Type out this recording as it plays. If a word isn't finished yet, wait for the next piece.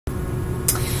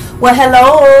Well,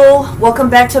 hello.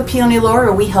 Welcome back to Peony Lore,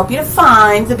 where we help you to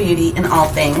find the beauty in all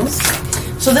things.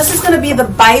 So this is going to be the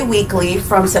bi-weekly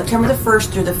from September the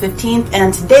 1st through the 15th,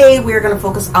 and today we are going to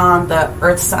focus on the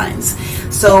earth signs.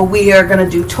 So we are going to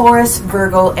do Taurus,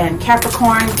 Virgo, and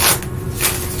Capricorn.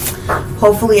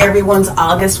 Hopefully everyone's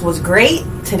August was great.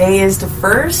 Today is the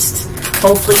 1st.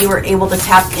 Hopefully you were able to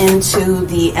tap into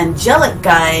the angelic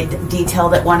guide detail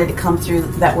that wanted to come through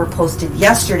that were posted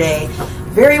yesterday.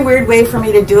 Very weird way for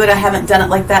me to do it. I haven't done it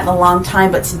like that in a long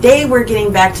time, but today we're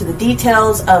getting back to the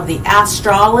details of the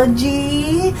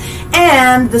astrology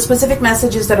and the specific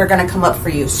messages that are going to come up for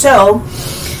you. So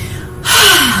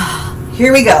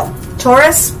here we go.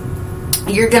 Taurus,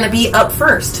 you're going to be up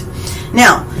first.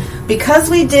 Now, because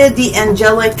we did the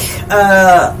angelic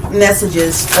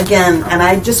messages again, and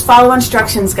I just follow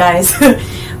instructions, guys.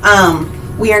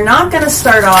 We are not going to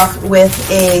start off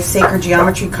with a sacred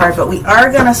geometry card, but we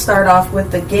are going to start off with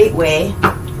the gateway,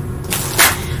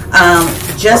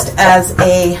 just as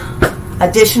a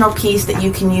additional piece that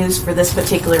you can use for this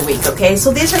particular week. Okay,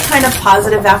 so these are kind of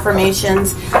positive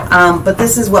affirmations, but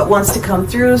this is what wants to come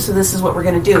through, so this is what we're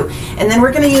going to do. And then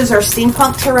we're going to use our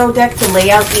Steampunk Tarot deck to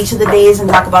lay out each of the days and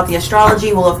talk about the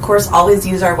astrology. We'll of course always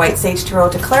use our White Sage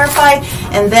Tarot to clarify,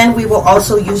 and then we will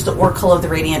also use the Oracle of the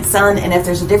Radiant Sun, and if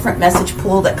there's a different message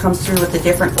pool that comes through with a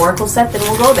different oracle set, then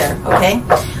we'll go there. Okay,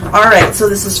 all right, so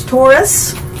this is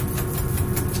Taurus,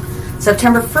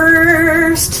 September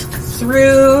 1st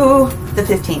through the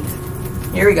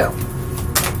 15th. Here we go.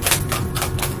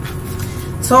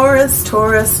 Taurus,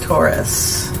 Taurus,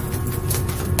 Taurus.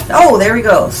 Oh, there we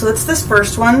go. So it's this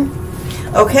first one.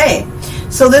 Okay.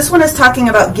 So this one is talking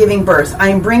about giving birth.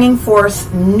 I'm bringing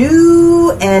forth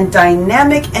new and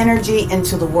dynamic energy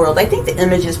into the world. I think the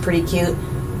image is pretty cute.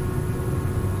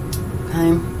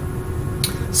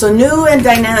 So new and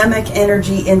dynamic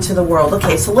energy into the world.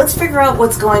 Okay, so let's figure out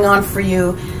what's going on for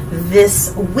you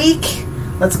this week.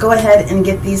 Let's go ahead and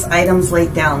get these items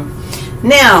laid down.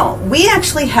 Now, we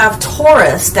actually have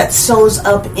Taurus that shows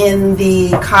up in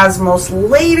the cosmos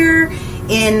later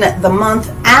in the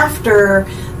month after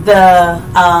the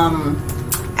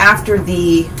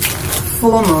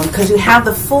full moon, because you have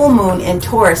the full moon in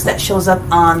Taurus that shows up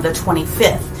on the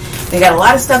 25th. We got a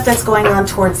lot of stuff that's going on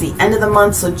towards the end of the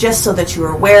month, so just so that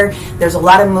you're aware, there's a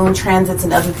lot of moon transits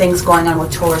and other things going on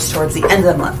with Taurus towards the end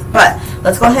of the month. But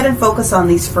let's go ahead and focus on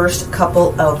these first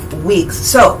couple of weeks.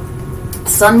 So,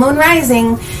 Sun, Moon,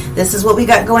 Rising, this is what we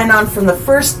got going on from the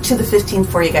 1st to the 15th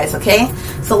for you guys, okay?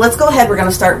 So let's go ahead, we're going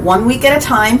to start 1 week at a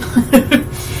time.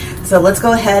 So let's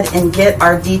go ahead and get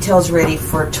our details ready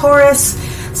for Taurus.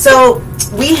 So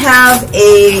we have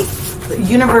a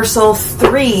universal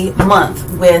 3 month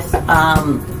with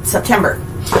September,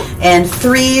 and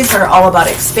 3s are all about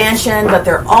expansion, but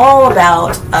they're all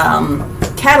about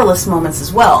catalyst moments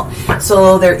as well.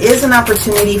 So there is an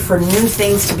opportunity for new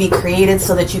things to be created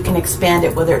so that you can expand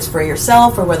it, whether it's for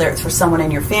yourself or whether it's for someone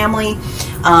in your family,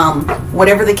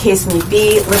 whatever the case may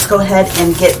be. Let's go ahead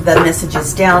and get the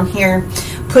messages down here.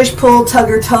 Push, pull, tug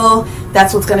or tow,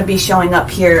 that's what's going to be showing up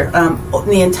here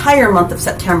the entire month of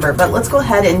September. But let's go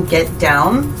ahead and get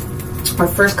down our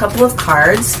first couple of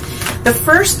cards. The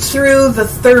 1st through the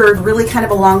 3rd really kind of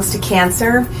belongs to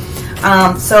Cancer.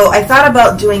 So I thought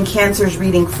about doing Cancer's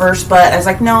reading first, but I was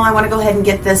like, no, I want to go ahead and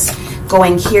get this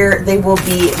going here. They will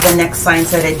be the next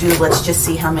signs that I do. Let's just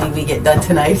see how many we get done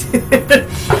tonight.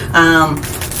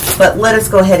 But let us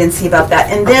go ahead and see about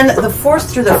that. And then the 4th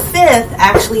through the 5th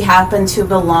actually happen to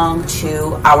belong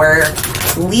to our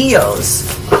Leos.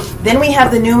 Then we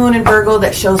have the new moon in Virgo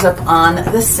that shows up on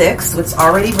the 6th. It's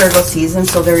already Virgo season,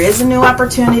 so there is a new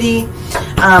opportunity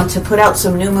to put out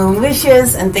some new moon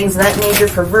wishes and things of that nature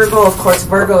for Virgo. Of course,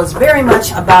 Virgo is very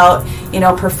much about, you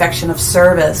know, perfection of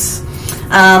service.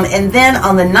 And then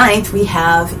on the 9th, we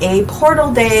have a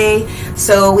portal day.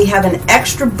 So we have an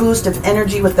extra boost of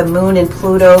energy with the moon and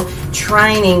Pluto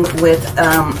trining with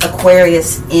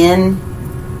Aquarius in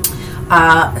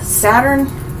Saturn.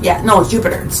 Yeah, no, it's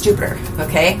Jupiter. It's Jupiter,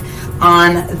 okay,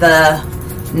 on the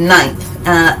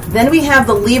 9th. Then we have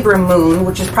the Libra moon,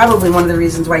 which is probably one of the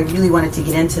reasons why I really wanted to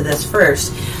get into this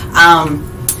first.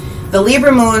 The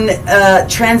Libra moon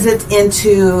transits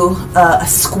into a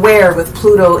square with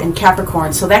Pluto in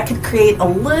Capricorn, so that could create a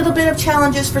little bit of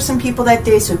challenges for some people that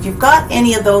day. So if you've got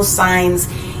any of those signs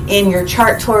in your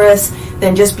chart, Taurus,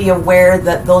 then just be aware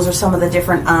that those are some of the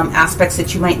different aspects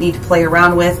that you might need to play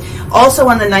around with. Also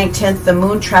on the 19th, the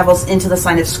moon travels into the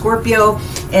sign of Scorpio,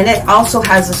 and it also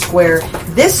has a square.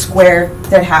 This square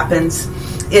that happens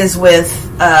is with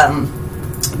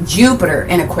Jupiter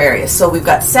in Aquarius. So we've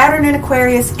got Saturn in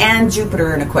Aquarius and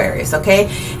Jupiter in Aquarius, okay?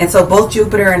 And so both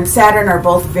Jupiter and Saturn are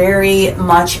both very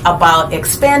much about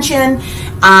expansion.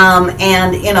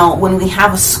 And, you know, when we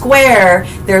have a square,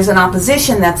 there's an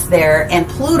opposition that's there. And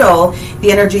Pluto,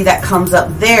 the energy that comes up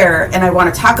there, and I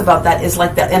want to talk about that, is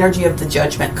like the energy of the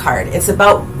Judgment card. It's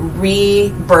about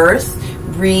rebirth,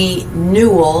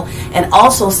 renewal, and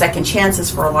also second chances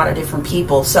for a lot of different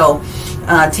people. So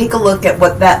take a look at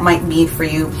what that might mean for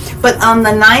you. But on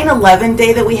the 9/11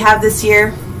 day that we have this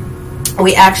year,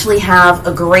 we actually have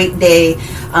a great day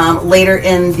later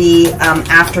in the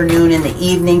afternoon, in the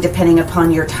evening, depending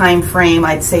upon your time frame.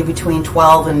 I'd say between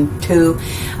 12 and 2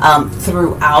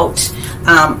 throughout.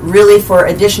 Really for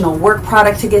additional work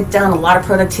product to get done, a lot of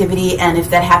productivity, and if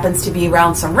that happens to be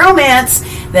around some romance,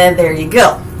 then there you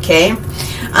go, okay?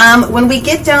 When we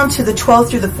get down to the 12th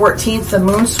through the 14th, the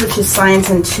moon switches signs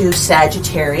into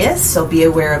Sagittarius, so be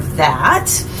aware of that.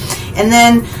 And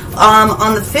then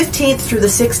on the 15th through the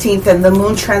 16th, then the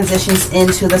moon transitions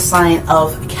into the sign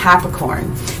of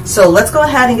Capricorn. So let's go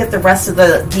ahead and get the rest of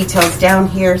the details down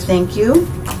here. Thank you.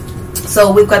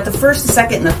 So we've got the 1st, the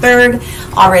 2nd, and the 3rd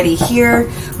already here.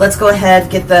 Let's go ahead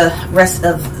and get the rest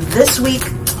of this week.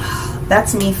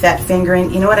 That's me fat fingering.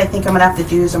 You know what I think I'm going to have to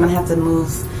do is I'm going to have to move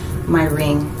my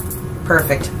ring.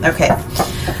 Perfect. Okay.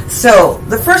 So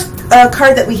the first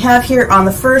card that we have here on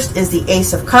the 1st is the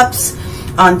Ace of Cups.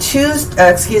 On Tuesday,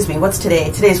 excuse me, what's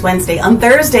today? Today's Wednesday. On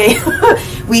Thursday,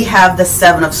 we have the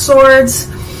 7 of Swords.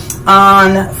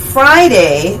 On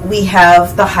Friday, we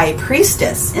have the High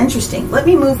Priestess. Interesting. Let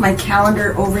me move my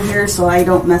calendar over here so I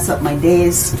don't mess up my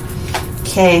days.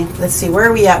 Okay, let's see. Where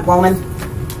are we at, woman?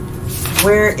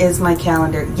 Where is my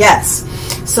calendar? Yes.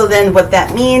 So then what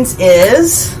that means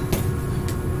is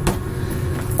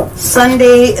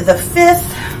Sunday the 5th,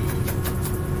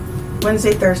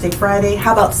 Wednesday, Thursday, Friday.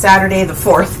 How about Saturday the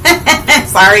 4th?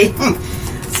 Sorry.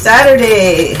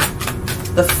 Saturday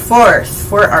the 4th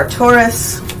for our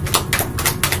Taurus.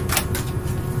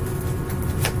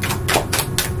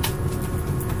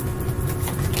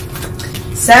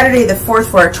 Saturday the 4th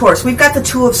for our Taurus. We've got the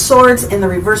 2 of Swords in the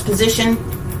reverse position.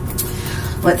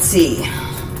 Let's see.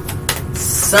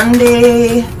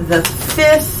 Sunday the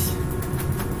 5th.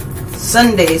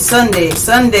 Sunday, Sunday,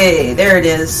 Sunday. There it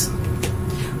is.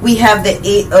 We have the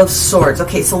 8 of Swords.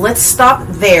 Okay, so let's stop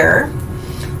there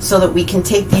so that we can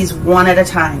take these one at a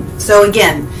time. So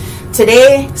again,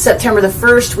 today, September the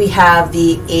 1st, we have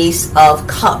the Ace of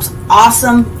Cups.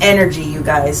 Awesome energy, you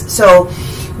guys. So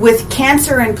with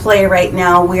Cancer in play right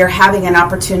now, we are having an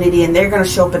opportunity, and they're going to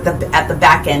show up at the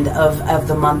back end of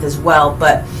the month as well.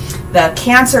 But the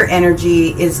Cancer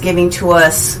energy is giving to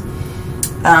us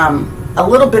a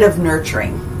little bit of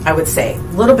nurturing, I would say.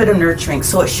 A little bit of nurturing.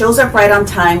 So it shows up right on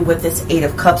time with this 8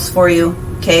 of Cups for you,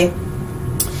 okay?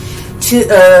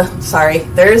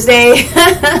 Thursday,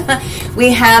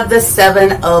 we have the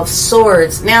 7 of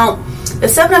Swords. Now, the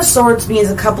 7 of Swords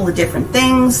means a couple of different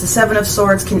things. The 7 of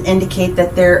Swords can indicate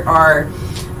that there are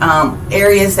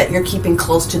areas that you're keeping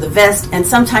close to the vest, and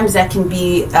sometimes that can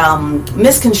be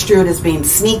misconstrued as being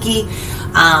sneaky.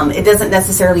 It doesn't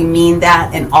necessarily mean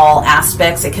that in all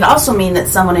aspects. It can also mean that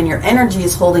someone in your energy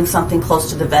is holding something close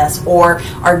to the vest, or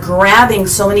are grabbing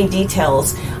so many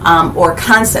details or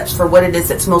concepts for what it is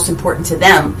that's most important to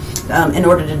them in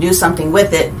order to do something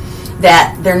with it,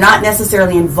 that they're not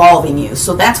necessarily involving you.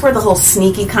 So that's where the whole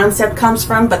sneaky concept comes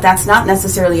from, but that's not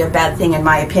necessarily a bad thing in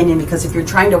my opinion, because if you're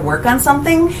trying to work on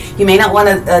something, you may not want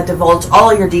to divulge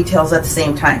all your details at the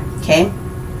same time, okay?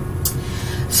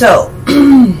 So,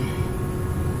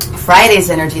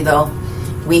 Friday's energy though,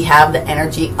 we have the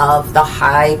energy of the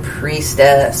High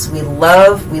Priestess. We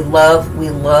love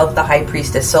the High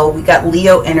Priestess. So we got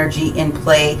Leo energy in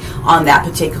play on that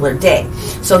particular day.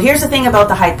 So here's the thing about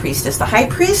the High Priestess. The High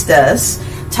Priestess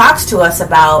talks to us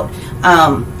about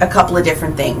a couple of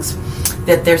different things.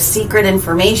 That there's secret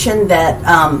information that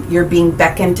you're being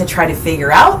beckoned to try to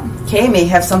figure out. Okay, may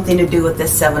have something to do with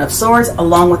this 7 of Swords,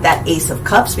 along with that Ace of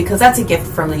Cups, because that's a gift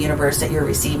from the universe that you're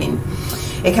receiving.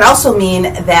 It can also mean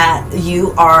that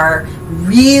you are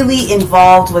really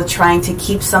involved with trying to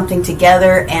keep something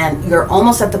together, and you're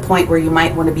almost at the point where you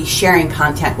might want to be sharing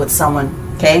content with someone,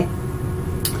 okay?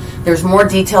 There's more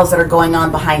details that are going on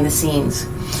behind the scenes.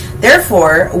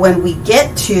 Therefore, when we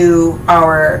get to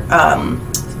our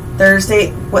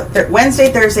Wednesday,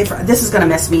 Thursday, Friday, this is going to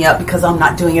mess me up because I'm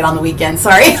not doing it on the weekend,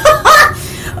 sorry.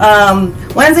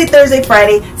 Wednesday, Thursday,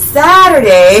 Friday,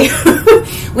 Saturday,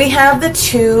 we have the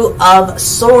 2 of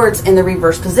Swords in the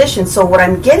reverse position. So what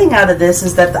I'm getting out of this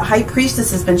is that the High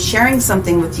Priestess has been sharing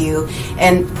something with you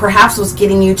and perhaps was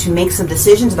getting you to make some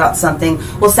decisions about something.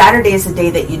 Well, Saturday is the day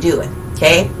that you do it.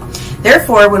 okay?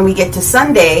 Therefore, when we get to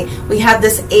Sunday, we have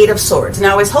this 8 of Swords.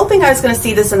 Now, I was hoping I was going to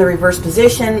see this in the reverse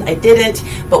position. I didn't.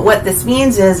 But what this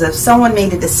means is if someone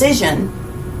made a decision,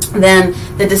 then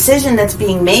the decision that's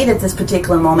being made at this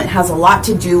particular moment has a lot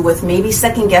to do with maybe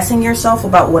second guessing yourself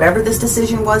about whatever this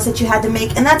decision was that you had to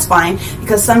make. And that's fine,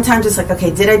 because sometimes it's like, okay,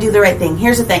 did I do the right thing?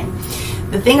 Here's the thing.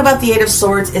 The thing about the 8 of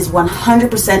Swords is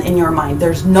 100% in your mind.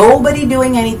 There's nobody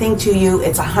doing anything to you.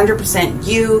 It's 100%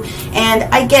 you. And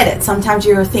I get it. Sometimes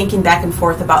you're thinking back and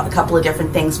forth about a couple of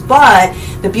different things. But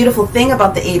the beautiful thing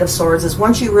about the 8 of Swords is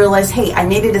once you realize, hey, I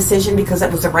made a decision because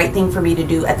that was the right thing for me to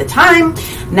do at the time.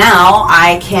 Now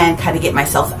I can kind of get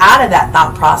myself out of that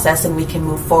thought process and we can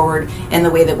move forward in the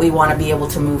way that we want to be able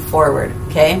to move forward.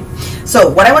 Okay? So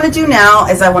what I want to do now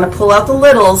is I want to pull out the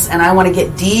littles and I want to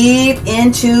get deep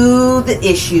into the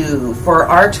issue for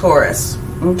our Taurus.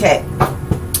 Okay,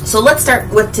 so let's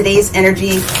start with today's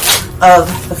energy of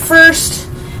the 1st,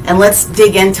 and let's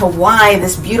dig into why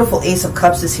this beautiful Ace of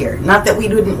Cups is here. Not that we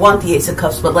wouldn't want the Ace of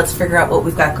Cups, but let's figure out what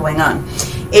we've got going on.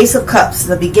 Ace of Cups,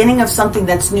 the beginning of something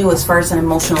that's new as far as an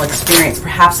emotional experience.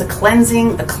 Perhaps a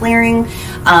cleansing, a clearing,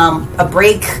 a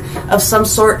break of some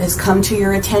sort has come to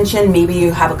your attention. Maybe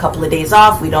you have a couple of days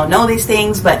off. We don't know these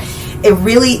things, but it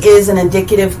really is an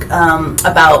indicative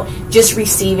about just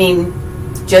receiving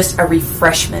just a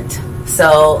refreshment.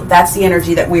 So that's the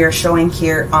energy that we are showing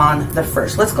here on the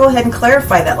 1st. Let's go ahead and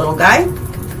clarify that, little guy.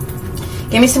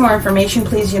 Give me some more information,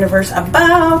 please, universe,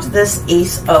 about this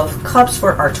Ace of Cups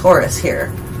for our Taurus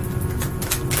here.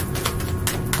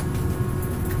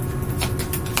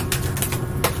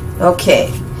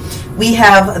 Okay. We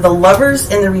have the Lovers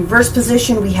in the reverse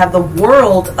position. We have the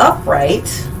World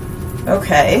upright.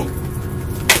 Okay.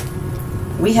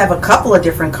 We have a couple of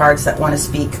different cards that want to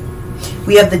speak.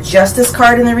 We have the Justice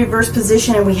card in the reverse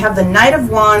position, and we have the Knight of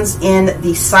Wands in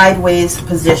the sideways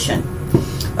position.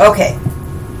 Okay,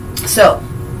 so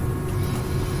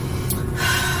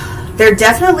there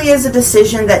definitely is a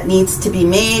decision that needs to be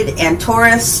made, and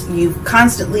Taurus, you've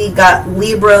constantly got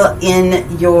Libra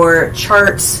in your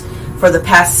charts for the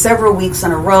past several weeks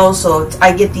in a row, so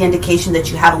I get the indication that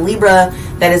you have a Libra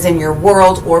that is in your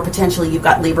world, or potentially you've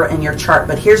got Libra in your chart.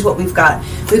 But here's what we've got.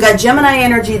 We've got Gemini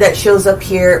energy that shows up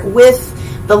here with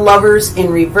the Lovers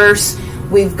in reverse.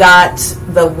 We've got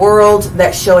the World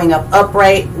that's showing up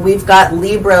upright. We've got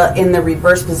Libra in the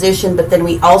reverse position, but then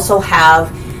we also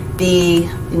have the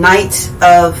Knight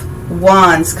of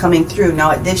Wands coming through.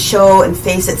 Now, it did show and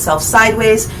face itself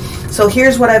sideways. So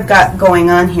here's what I've got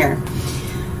going on here.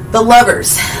 The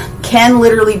Lovers can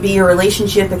literally be a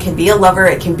relationship. It can be a lover.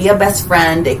 It can be a best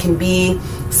friend. It can be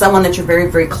someone that you're very,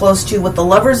 very close to. With the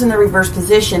Lovers in the reverse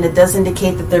position, it does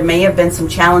indicate that there may have been some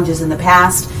challenges in the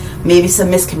past, maybe some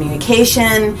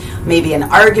miscommunication, maybe an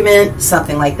argument,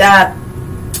 something like that.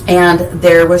 And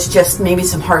there was just maybe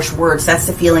some harsh words. That's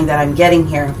the feeling that I'm getting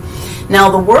here.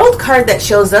 Now, the World card that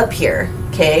shows up here,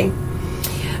 okay,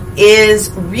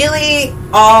 is really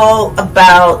all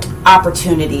about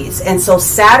opportunities. And so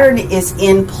Saturn is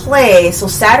in play. So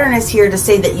Saturn is here to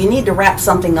say that you need to wrap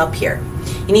something up here.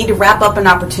 You need to wrap up an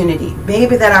opportunity.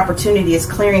 Maybe that opportunity is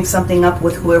clearing something up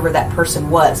with whoever that person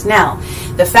was. Now,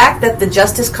 the fact that the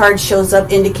Justice card shows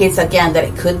up indicates, again, that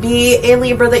it could be a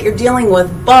Libra that you're dealing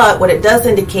with, but what it does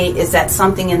indicate is that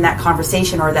something in that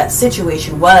conversation or that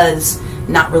situation was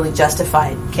not really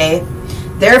justified, okay?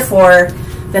 Therefore,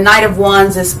 the Knight of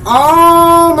Wands is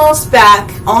almost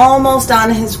back, almost on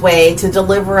his way to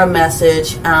deliver a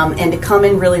message and to come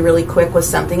in really, really quick with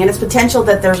something. And it's potential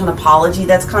that there's an apology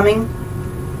that's coming.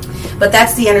 But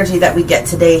that's the energy that we get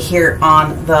today here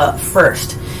on the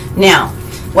 1st. Now,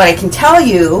 what I can tell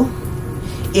you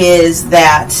is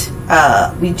that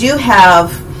we do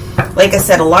have, like I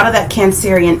said, a lot of that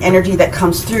Cancerian energy that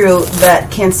comes through.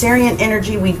 That Cancerian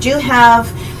energy, we do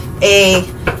have a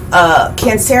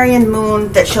Cancerian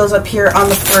moon that shows up here on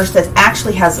the 1st that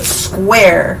actually has a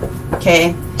square,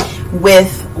 okay,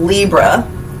 with Libra,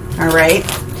 all right?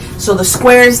 So the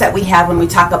squares that we have when we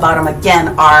talk about them,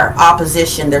 again, are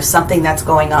opposition. There's something that's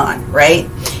going on, right?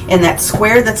 And that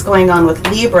square that's going on with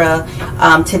Libra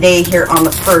today here on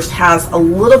the 1st has a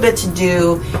little bit to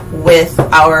do with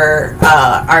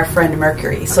our friend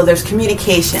Mercury. So there's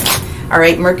communication. All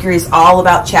right, Mercury is all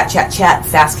about chat, chat, chat,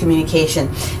 fast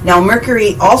communication. Now,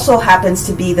 Mercury also happens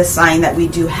to be the sign that we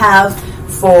do have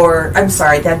for, I'm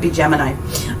sorry, that'd be Gemini.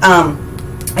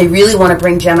 I really want to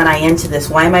bring Gemini into this.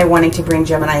 Why am I wanting to bring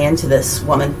Gemini into this,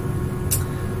 woman?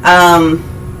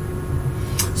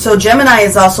 So Gemini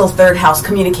is also 3rd house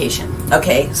communication.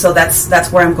 Okay, so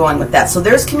that's where I'm going with that. So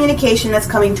there's communication that's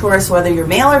coming to us, whether you're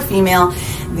male or female.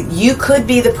 You could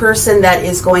be the person that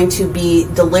is going to be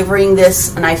delivering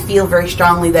this, and I feel very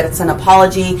strongly that it's an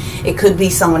apology. It could be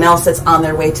someone else that's on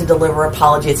their way to deliver an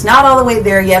apology. It's not all the way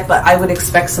there yet, but I would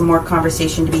expect some more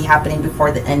conversation to be happening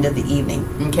before the end of the evening.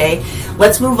 Okay,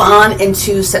 let's move on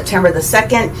into September the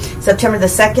 2nd. September the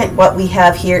 2nd, what we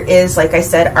have here is, like I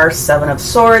said, our Seven of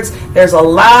Swords. There's a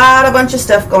bunch of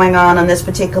stuff going on this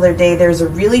particular day. There's a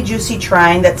really juicy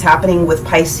trine that's happening with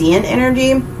Piscean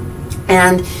energy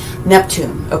and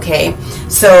Neptune. Okay,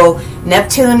 so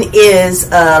Neptune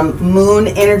is moon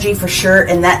energy for sure,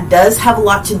 and that does have a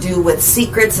lot to do with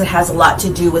secrets. It has a lot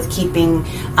to do with keeping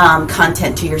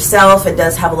content to yourself. It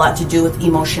does have a lot to do with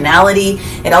emotionality.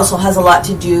 It also has a lot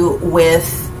to do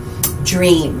with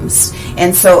dreams.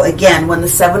 And so again, when the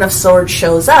Seven of Swords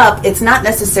shows up, it's not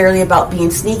necessarily about being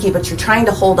sneaky, but you're trying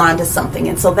to hold on to something.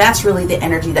 And so that's really the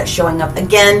energy that's showing up.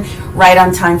 Again, right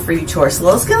on time for you, Taurus. So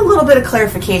let's get a little bit of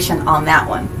clarification on that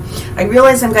one. I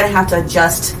realize I'm going to have to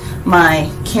adjust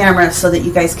my camera so that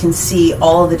you guys can see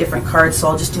all of the different cards, so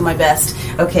I'll just do my best.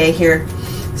 Okay, here,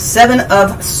 Seven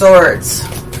of Swords.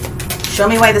 Show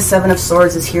me why the Seven of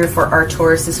Swords is here for our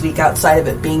Taurus this week, outside of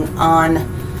it being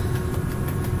on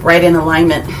right in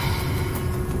alignment.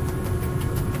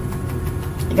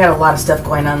 You got a lot of stuff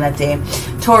going on that day.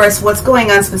 Taurus, what's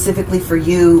going on specifically for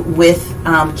you with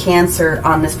Cancer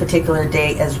on this particular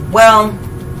day as well?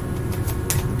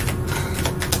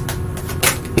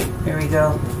 There we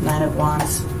go. Nine of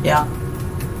Wands. Yeah.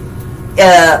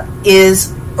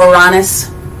 Is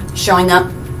Uranus showing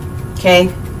up?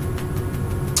 Okay.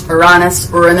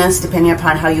 Uranus, depending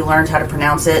upon how you learned how to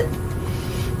pronounce it.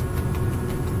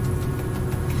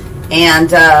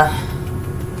 And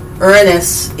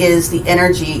Uranus is the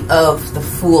energy of the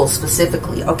Fool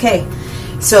specifically. Okay,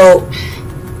 so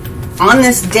on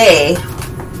this day,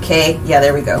 okay, yeah,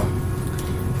 there we go.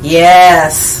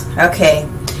 Yes, okay.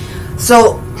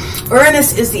 So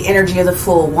Uranus is the energy of the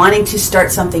Fool, wanting to start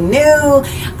something new,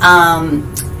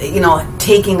 you know,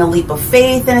 taking a leap of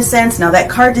faith in a sense. Now that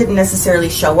card didn't necessarily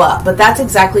show up, but that's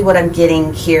exactly what I'm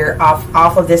getting here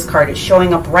off of this card. It's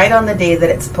showing up right on the day that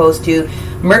it's supposed to.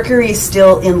 Mercury is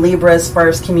still in Libra as far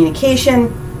as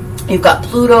communication. You've got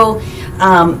Pluto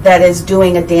that is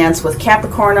doing a dance with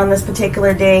Capricorn on this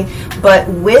particular day. But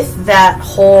with that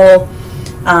whole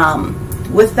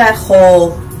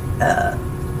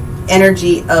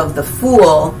energy of the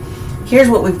Fool, here's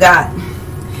what we've got.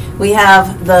 We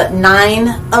have the Nine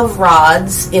of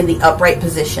Rods in the upright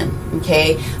position.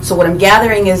 Okay, so what I'm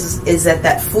gathering is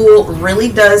that Fool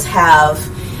really does have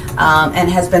and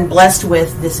has been blessed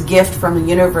with this gift from the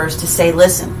universe to say,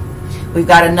 listen, we've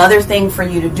got another thing for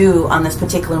you to do on this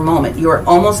particular moment. You are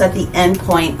almost at the end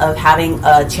point of having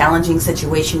a challenging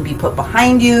situation be put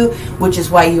behind you, which is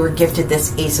why you were gifted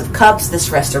this Ace of Cups, this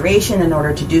restoration, in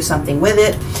order to do something with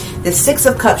it. The Six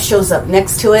of Cups shows up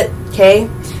next to it. Okay,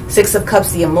 Six of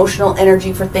Cups, the emotional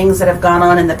energy for things that have gone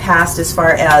on in the past, as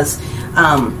far as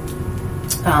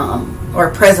or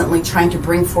presently trying to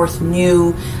bring forth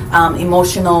new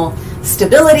emotional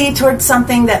stability towards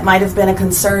something that might have been a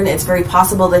concern. It's very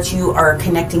possible that you are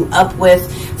connecting up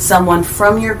with someone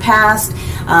from your past.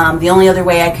 The only other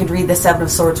way I could read the Seven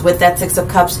of Swords with that Six of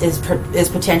Cups is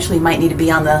potentially might need to be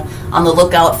on the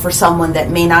lookout for someone that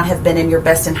may not have been in your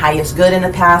best and highest good in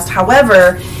the past.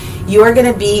 However, you are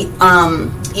going to be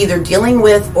either dealing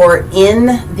with or in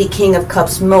the King of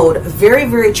Cups mode. Very,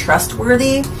 very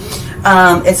trustworthy.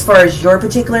 As far as your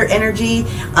particular energy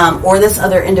or this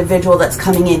other individual that's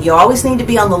coming in. You always need to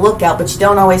be on the lookout, but you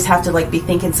don't always have to be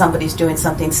thinking somebody's doing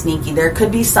something sneaky. There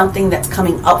could be something that's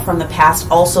coming up from the past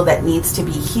also that needs to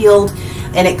be healed,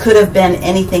 and it could have been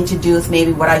anything to do with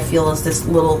maybe what I feel is this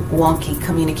little wonky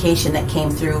communication that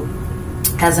came through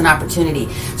as an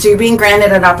opportunity. So you're being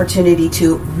granted an opportunity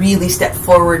to really step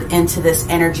forward into this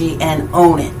energy and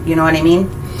own it. You know what I mean?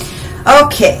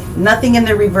 Okay, nothing in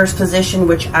the reverse position,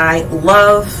 which I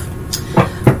love.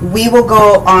 We will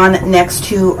go on next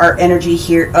to our energy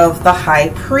here of the High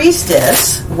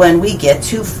Priestess when we get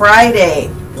to Friday.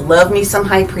 Love me some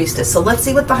High Priestess. So let's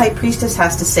see what the High Priestess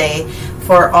has to say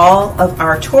for all of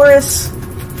our Taurus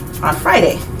on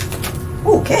Friday.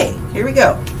 Okay, here we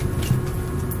go.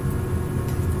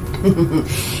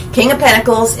 King of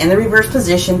Pentacles in the reverse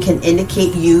position can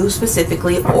indicate you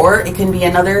specifically, or it can be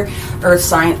another earth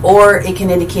sign, or it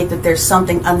can indicate that there's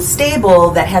something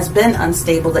unstable that has been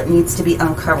unstable that needs to be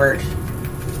uncovered.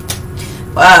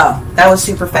 Wow, that was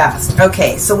super fast.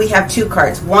 Okay, so we have two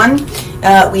cards. One,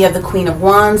 we have the Queen of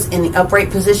Wands in the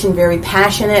upright position, very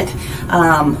passionate,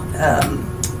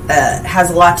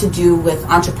 has a lot to do with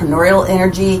entrepreneurial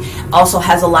energy, also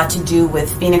has a lot to do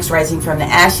with Phoenix rising from the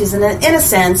ashes, and in a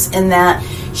sense, in that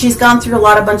She's gone through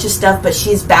a bunch of stuff, but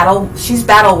she's battle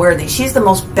worthy. She's the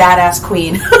most badass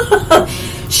queen.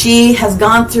 She has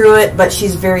gone through it, but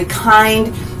she's very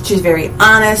kind. She's very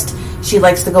honest. She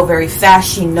likes to go very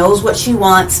fast. She knows what she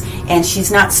wants, and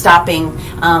she's not stopping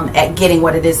at getting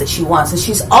what it is that she wants. And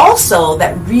she's also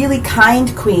that really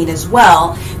kind queen as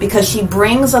well, because she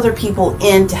brings other people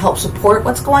in to help support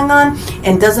what's going on,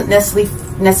 and doesn't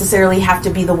necessarily have to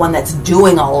be the one that's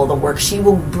doing all of the work. She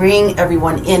will bring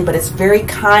everyone in, but it's very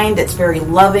kind, it's very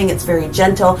loving, it's very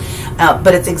gentle,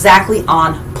 but it's exactly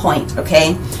on point,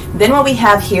 okay? Then what we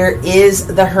have here is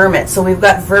the Hermit. So we've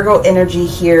got Virgo energy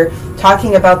here,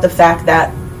 talking about the fact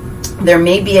that there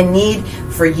may be a need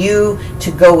for you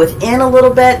to go within a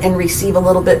little bit and receive a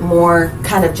little bit more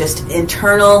kind of just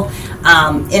internal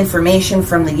information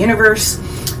from the universe.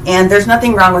 And there's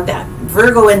nothing wrong with that.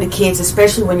 Virgo indicates,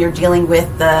 especially when you're dealing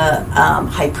with the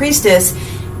High Priestess,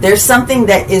 there's something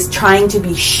that is trying to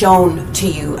be shown to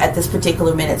you at this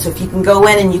particular minute. So if you can go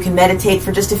in and you can meditate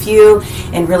for just a few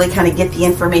and really kind of get the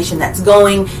information that's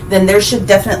going, then there should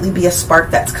definitely be a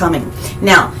spark that's coming.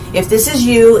 Now, if this is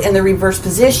you in the reverse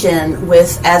position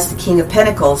with as the King of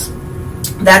Pentacles,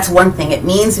 that's one thing. It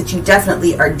means that you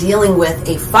definitely are dealing with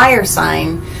a fire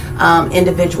sign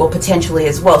individual potentially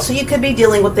as well. So you could be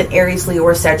dealing with an Aries, Leo,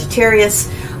 or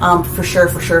Sagittarius for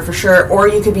sure. Or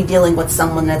you could be dealing with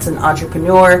someone that's an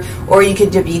entrepreneur, or you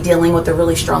could be dealing with a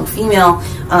really strong female,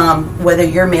 whether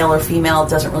you're male or female,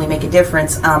 doesn't really make a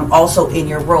difference, also in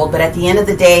your world. But at the end of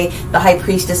the day, the High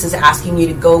Priestess is asking you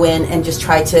to go in and just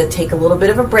try to take a little bit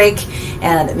of a break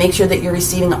and make sure that you're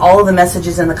receiving all of the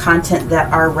messages and the content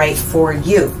that are right for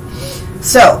you.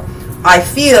 So I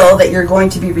feel that you're going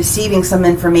to be receiving some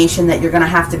information that you're going to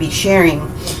have to be sharing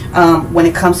when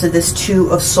it comes to this Two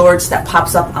of Swords that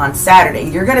pops up on Saturday.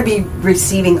 You're going to be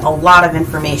receiving a lot of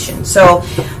information. So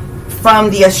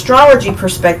from the astrology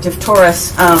perspective,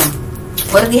 Taurus,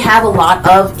 what we have a lot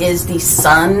of is the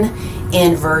Sun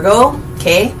in Virgo,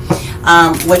 okay,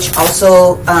 which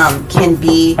also can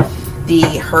be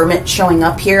the Hermit showing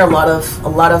up here, a lot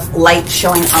of light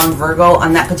showing on Virgo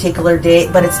on that particular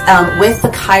day, but it's with the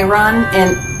Chiron,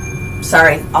 and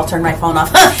sorry, I'll turn my phone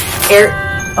off.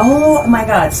 Oh my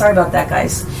God, sorry about that,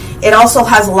 guys. It also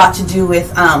has a lot to do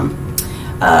with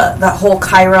the whole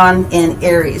Chiron in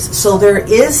Aries. So there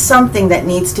is something that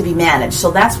needs to be managed.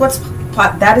 So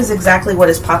that is exactly what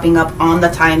is popping up on the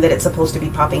time that it's supposed to be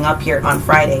popping up here on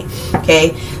Friday.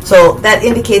 Okay, so that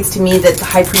indicates to me that the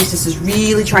High Priestess is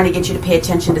really trying to get you to pay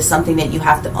attention to something that you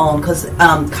have to own, because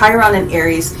Chiron and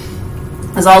Aries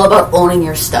is all about owning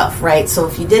your stuff, right? So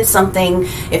if you did something,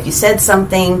 if you said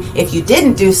something, if you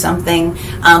didn't do something,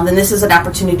 then this is an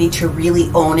opportunity to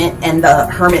really own it, and the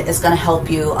Hermit is going to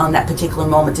help you on that particular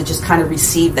moment to just kind of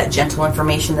receive that gentle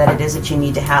information that it is that you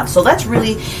need to have. So that's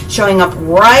really showing up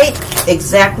right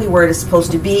exactly where it is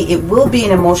supposed to be. It will be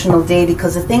an emotional day,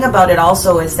 because the thing about it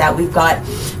also is that we've got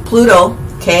Pluto,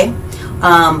 okay,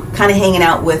 kind of hanging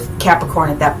out with Capricorn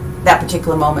at that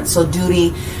particular moment. So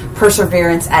duty,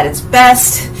 perseverance at its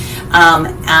best,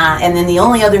 and then the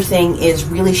only other thing is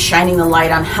really shining the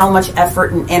light on how much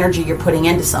effort and energy you're putting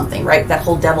into something, right? That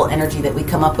whole devil energy that we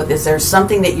come up with is there's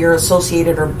something that you're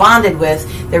associated or bonded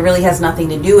with that really has nothing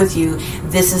to do with you.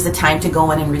 This is the time to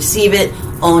go in and receive it,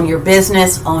 own your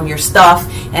business, own your stuff,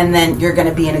 and then you're going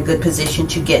to be in a good position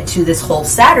to get to this whole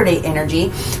Saturday energy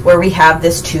where we have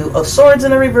this Two of Swords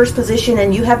in the reverse position,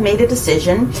 and you have made a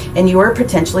decision, and you are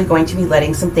potentially going to be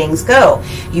letting some things go.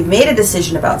 You've made a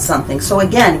decision about something. So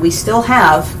again, we still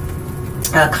have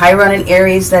Chiron and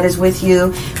Aries that is with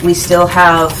you. We still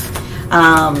have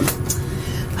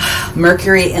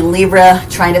Mercury and Libra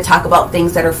trying to talk about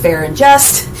things that are fair and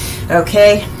just.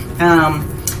 Okay.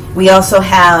 We also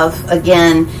have,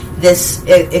 again, this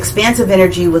expansive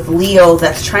energy with Leo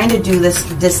that's trying to do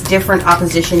this different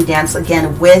opposition dance,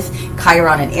 again, with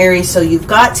Chiron and Aries. So you've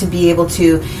got to be able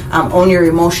to own your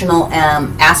emotional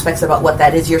aspects about what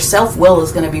that is. Your self-will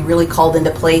is going to be really called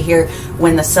into play here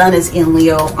when the Sun is in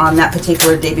Leo on that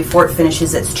particular day before it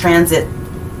finishes its transit.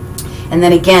 And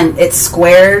then again, it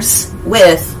squares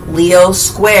with Leo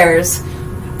squares,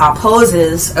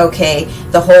 opposes, okay,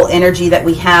 the whole energy that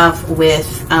we have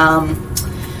with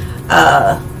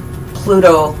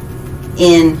Pluto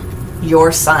in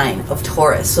your sign of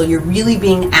Taurus. So you're really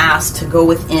being asked to go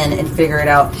within and figure it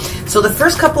out. So the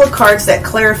first couple of cards that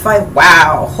clarify,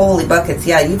 wow, holy buckets,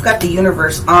 yeah, you've got the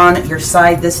universe on your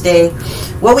side this day.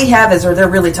 What we have is, or they're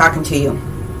really talking to you.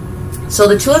 So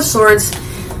the Two of Swords,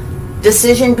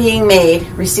 decision being made,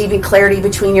 receiving clarity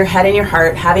between your head and your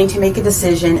heart, having to make a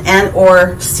decision, and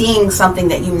or seeing something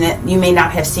that you may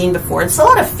not have seen before. It's a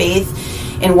lot of faith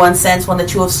in one sense when the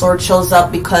Two of Swords shows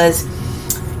up, because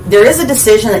there is a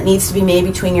decision that needs to be made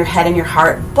between your head and your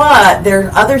heart, but there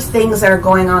are other things that are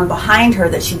going on behind her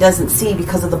that she doesn't see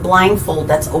because of the blindfold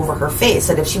that's over her face.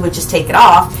 And if she would just take it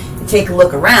off and take a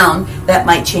look around, that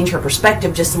might change her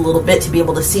perspective just a little bit to be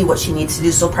able to see what she needs to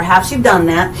do. So perhaps you've done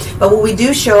that. But what we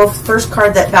do show, first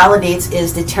card that validates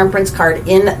is the Temperance card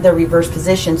in the reverse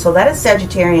position. So that is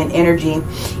Sagittarian energy.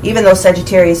 Even though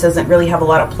Sagittarius doesn't really have a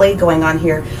lot of play going on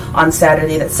here on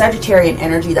Saturday, that Sagittarian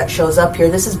energy that shows up here,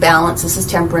 this is balance, this is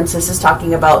temperance, this is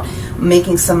talking about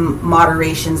making some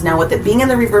moderations. Now with it being in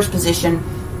the reverse position,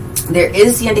 there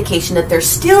is the indication that there's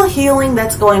still healing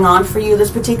that's going on for you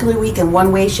this particular week in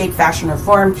one way, shape, fashion, or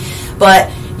form,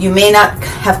 but you may not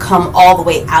have come all the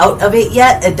way out of it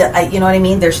yet. You know what I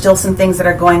mean? There's still some things that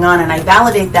are going on, and I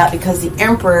validate that because the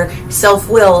Emperor,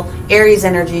 self-will, Aries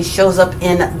energy shows up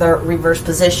in the reverse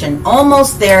position.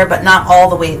 Almost there, but not all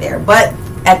the way there. But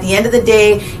at the end of the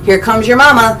day, here comes your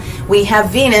mama. We have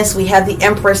Venus, we have the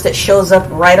Empress that shows up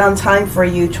right on time for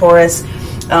you, Taurus,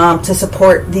 to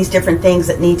support these different things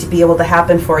that need to be able to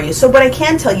happen for you. So what I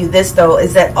can tell you this, though,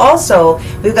 is that also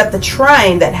we've got the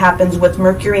trine that happens with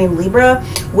Mercury and Libra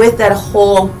with that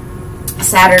whole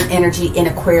Saturn energy in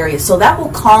Aquarius. So that will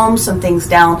calm some things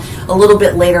down a little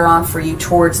bit later on for you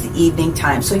towards the evening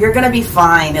time. So you're going to be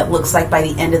fine, it looks like, by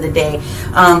the end of the day.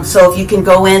 So if you can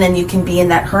go in and you can be in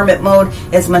that hermit mode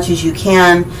as much as you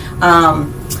can,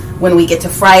 when we get to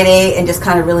Friday and just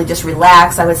kind of really just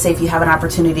relax, I would say if you have an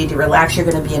opportunity to relax, you're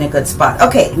going to be in a good spot.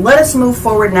 Okay, let us move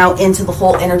forward now into the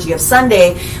whole energy of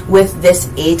Sunday with this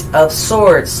 8 of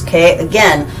Swords. Okay,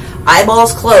 again,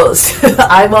 eyeballs closed,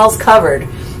 eyeballs covered,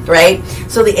 right?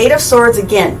 So the 8 of Swords,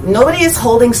 again, nobody is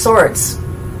holding swords.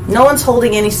 No one's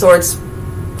holding any swords.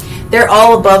 They're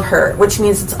all above her, which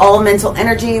means it's all mental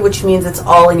energy, which means it's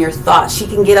all in your thoughts. She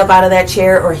can get up out of that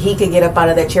chair, or he could get up out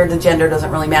of that chair. The gender doesn't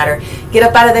really matter. Get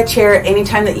up out of that chair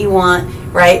anytime that you want,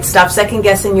 right? Stop second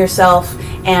guessing yourself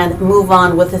and move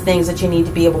on with the things that you need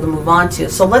to be able to move on to.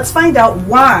 So let's find out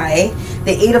why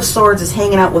the 8 of Swords is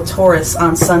hanging out with Taurus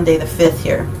on Sunday the 5th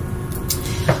here.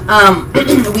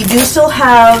 We do still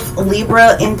have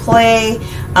Libra in play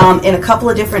in a couple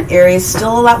of different areas.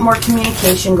 Still a lot more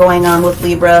communication going on with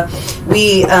Libra.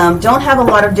 We don't have a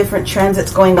lot of different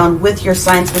transits going on with your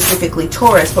sign, specifically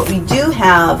Taurus, but we do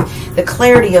have the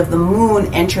clarity of the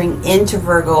moon entering into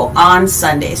Virgo on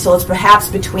Sunday. So it's perhaps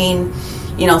between,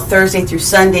 you know, Thursday through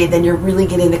Sunday, then you're really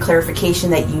getting the clarification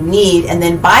that you need, and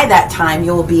then by that time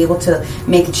you'll be able to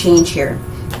make a change here.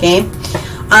 Okay.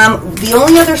 The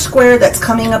only other square that's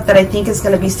coming up that I think is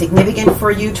going to be significant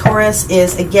for you, Taurus,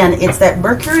 is, again, it's that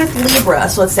Mercury with Libra.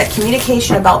 So it's that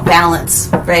communication about balance,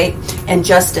 right, and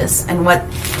justice, and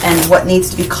what needs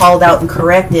to be called out and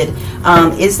corrected,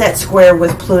 is that square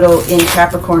with Pluto in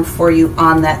Capricorn for you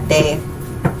on that day.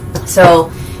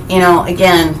 So, you know,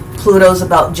 again, Pluto's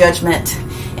about judgment,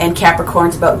 and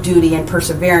Capricorn's about duty and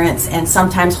perseverance, and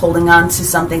sometimes holding on to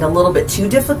something a little bit too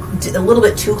difficult, a little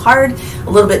bit too hard, a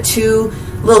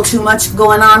little too much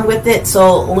going on with it.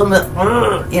 So a little bit,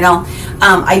 you know,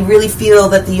 I really feel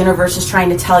that the universe is trying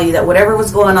to tell you that whatever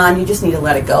was going on, you just need to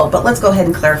let it go. But let's go ahead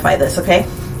and clarify this, okay?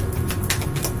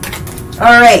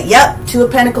 All right, yep, 2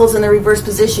 of Pentacles in the reverse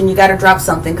position. You got to drop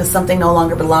something because something no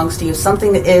longer belongs to you.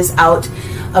 Something that is out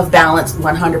of balance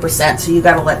 100%. So you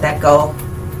got to let that go,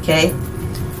 okay?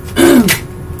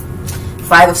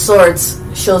 5 of Swords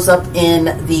shows up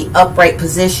in the upright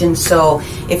position. So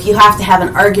if you have to have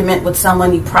an argument with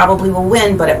someone, you probably will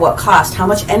win, but at what cost? How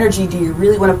much energy do you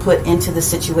really want to put into the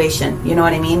situation? You know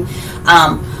what I mean?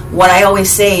 What I always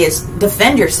say is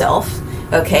defend yourself,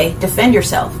 okay? Defend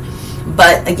yourself.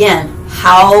 But again,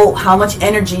 how much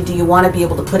energy do you want to be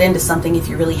able to put into something if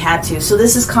you really had to? So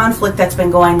this is conflict that's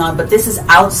been going on, but this is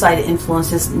outside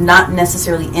influences, not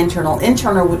necessarily internal.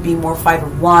 Internal would be more 5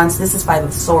 of Wands. This is 5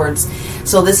 of Swords.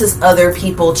 So this is other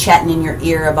people chatting in your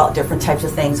ear about different types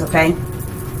of things, okay?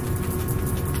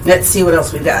 Let's see what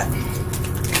else we've got.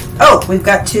 Oh, we've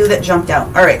got 2 that jumped out.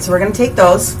 All right, so we're going to take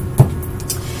those.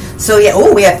 So yeah,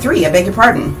 oh, we have 3. I beg your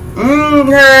pardon.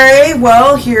 Okay,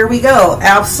 well, here we go.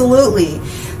 Absolutely.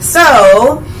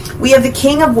 So we have the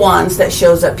King of Wands that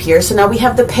shows up here. So now we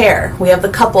have the pair. We have the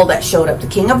couple that showed up. The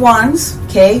King of Wands,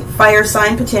 okay, fire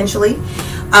sign potentially,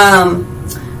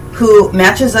 who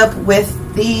matches up with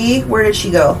the, where did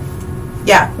she go?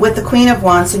 Yeah, with the Queen of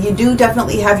Wands. So you do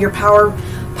definitely have your power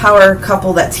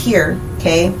couple that's here,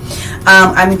 okay?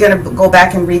 I'm going to go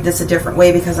back and read this a different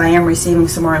way because I am receiving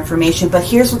some more information. But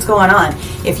here's what's going on.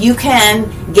 If you can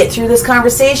get through this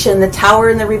conversation, the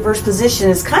Tower in the reverse position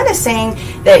is kind of saying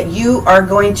that you are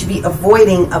going to be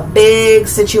avoiding a big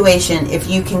situation if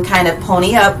you can kind of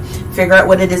pony up, Figure out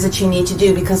what it is that you need to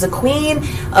do, because the Queen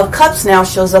of Cups now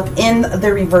shows up in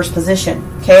the reverse position,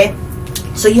 okay?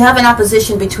 So you have an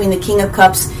opposition between the King of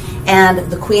Cups and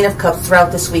the Queen of Cups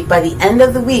throughout this week. By the end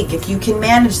of the week, if you can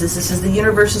manage this is the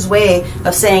universe's way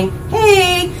of saying,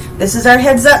 hey, this is our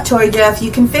heads up, Toy Jeff.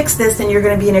 You can fix this, and you're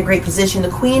going to be in a great position. The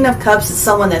Queen of Cups is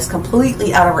someone that's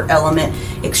completely out of her element,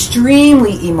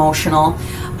 extremely emotional,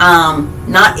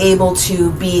 not able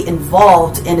to be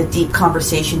involved in a deep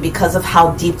conversation because of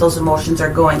how deep those emotions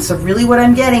are going. So really what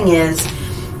I'm getting is,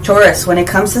 Taurus, when it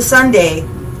comes to Sunday,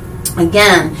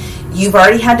 again, you've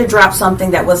already had to drop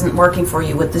something that wasn't working for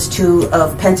you with this Two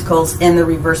of Pentacles in the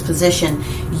reverse position.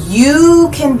 You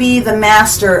can be the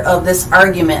master of this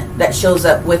argument that shows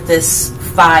up with this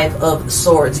Five of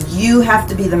Swords. You have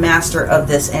to be the master of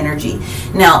this energy.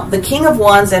 Now, the King of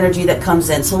Wands energy that comes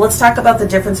in. So let's talk about the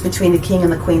difference between the King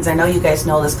and the Queens. I know you guys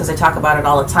know this because I talk about it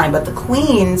all the time, but the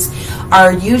Queens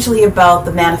are usually about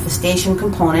the manifestation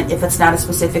component, if it's not a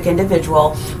specific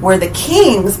individual, where the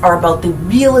Kings are about the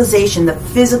realization, the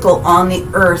physical on the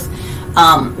earth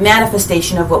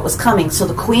manifestation of what was coming. So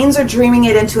the Queens are dreaming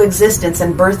it into existence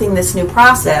and birthing this new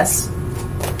process,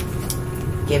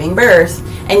 giving birth.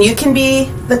 And you can be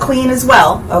the Queen as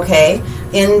well, okay,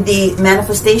 in the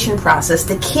manifestation process.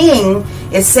 The King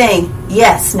is saying,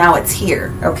 yes, now it's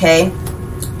here, okay?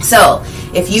 So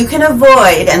if you can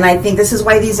avoid, and I think this is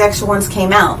why these extra ones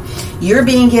came out, you're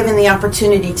being given the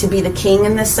opportunity to be the King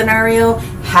in this scenario,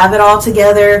 have it all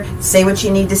together, say what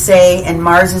you need to say, and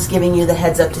Mars is giving you the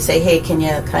heads up to say, hey, can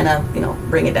you kind of,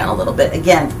 bring it down a little bit?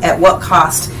 Again, at what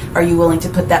cost are you willing to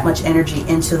put that much energy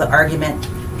into the argument?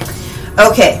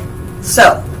 Okay.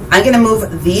 So I'm going to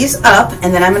move these up,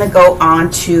 and then I'm going to go on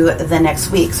to the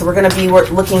next week. So we're going to be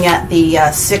looking at the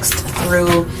 6th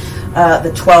through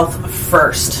the 12th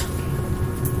first.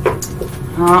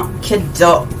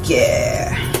 Okie-dokie.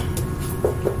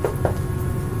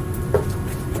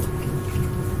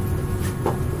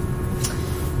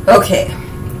 Okay.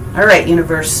 All right,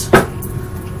 universe.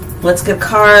 Let's get a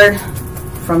card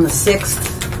from the 6th.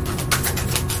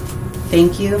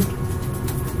 Thank you.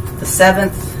 The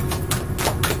 7th.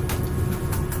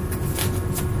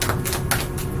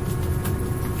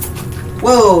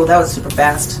 Whoa, that was super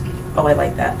fast. Oh, I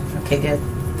like that. Okay, good.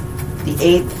 The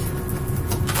 8th.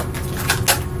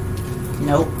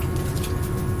 Nope.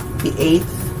 The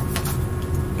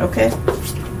 8th. Okay.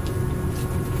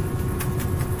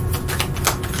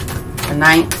 The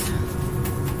 9th.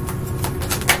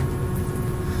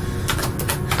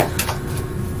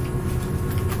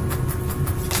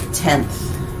 Tenth.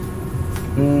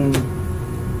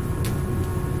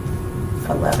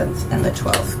 11th and the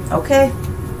 12th. Okay.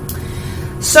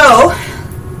 So,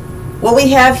 what we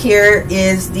have here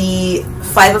is the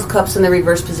Five of Cups in the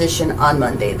reverse position on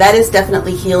Monday. That is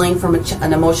definitely healing from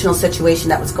an emotional situation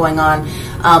that was going on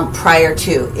prior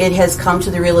to. It has come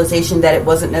to the realization that it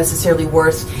wasn't necessarily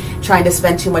worth trying to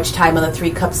spend too much time on the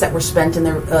 3 cups that were spent in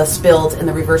the spilled in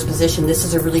the reverse position. This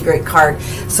is a really great card.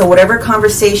 So whatever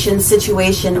conversation,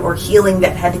 situation, or healing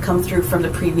that had to come through from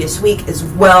the previous week is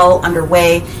well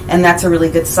underway, and that's a really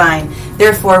good sign.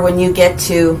 Therefore, when you get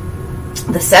to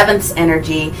the 7th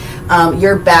energy,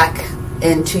 you're back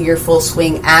into your full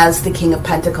swing as the King of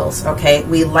Pentacles. Okay,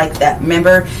 we like that.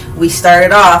 Remember, we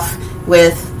started off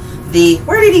with the,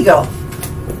 where did he go?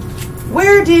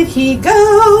 Where did he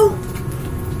go?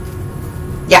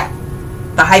 Yeah,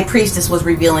 the High Priestess was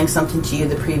revealing something to you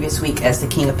the previous week as the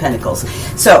King of Pentacles.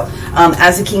 So,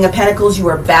 as the King of Pentacles, you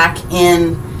are back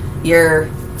in your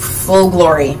full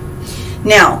glory.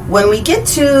 Now, when we get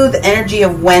to the energy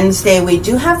of Wednesday, we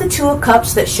do have the Two of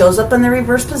Cups that shows up in the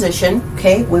reverse position.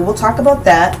 Okay, we will talk about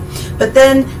that. But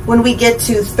then when we get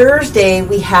to Thursday,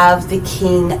 we have the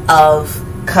King of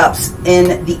Cups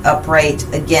in the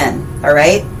upright again. All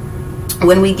right?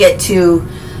 When we get to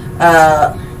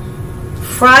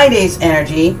Friday's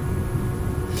energy,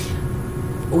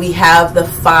 we have the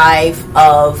Five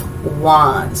of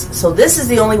Wands. So this is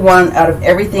the only one out of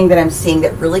everything that I'm seeing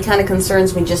that really kind of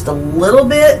concerns me just a little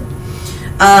bit.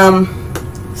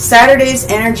 Saturday's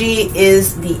energy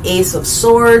is the Ace of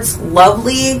Swords,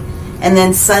 lovely, and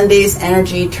then Sunday's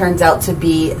energy turns out to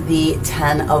be the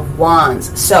Ten of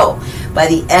Wands. So by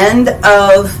the end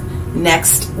of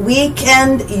next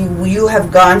weekend, you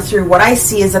have gone through what I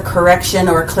see as a correction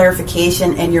or a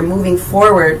clarification, and you're moving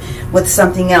forward with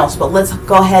something else. But let's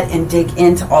go ahead and dig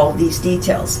into all of these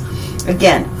details.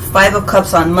 Again, Five of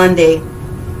Cups on Monday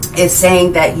is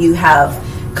saying that you have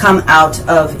come out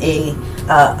of a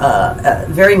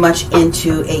very much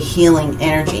into a healing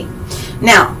energy.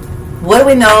 Now, what do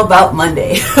we know about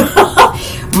Monday?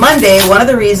 Monday, one of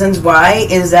the reasons why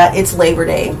is that it's Labor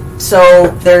Day. So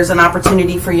there's an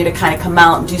opportunity for you to kind of come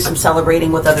out and do some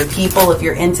celebrating with other people if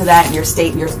you're into that in your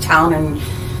state, in your town, and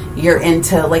you're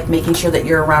into like making sure that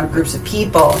you're around groups of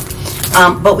people.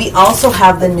 But we also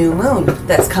have the new moon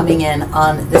that's coming in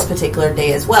on this particular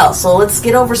day as well. So let's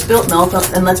get over spilt milk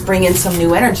and let's bring in some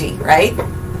new energy, right?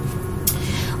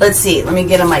 Let's see. Let me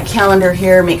get on my calendar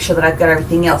here, make sure that I've got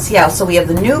everything else. Yeah, so we have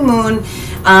the new moon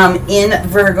in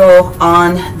Virgo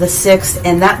on the 6th,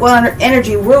 and that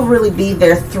energy will really be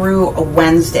there through a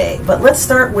Wednesday. But let's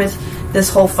start with this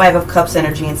whole 5 of Cups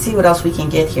energy and see what else we can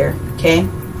get here, okay?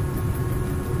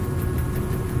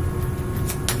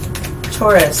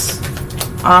 Taurus,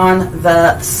 on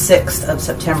the 6th of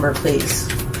September, please.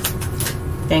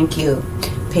 Thank you.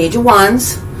 Page of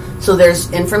Wands. So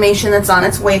there's information that's on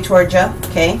its way towards you,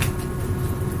 okay?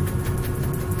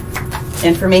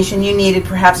 Information you needed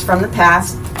perhaps from the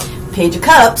past. Page of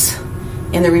Cups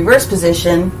in the reverse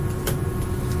position,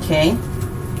 okay?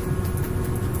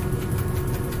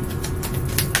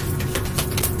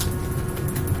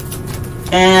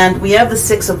 And we have the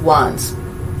 6 of Wands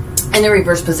in the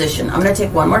reverse position. I'm going to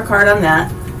take one more card on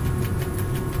that.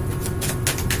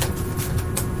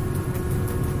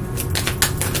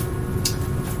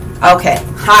 Okay.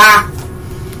 Ha!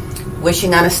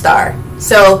 Wishing on a star.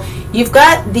 So you've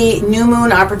got the new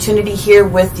moon opportunity here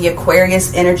with the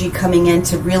Aquarius energy coming in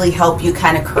to really help you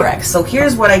kind of correct. So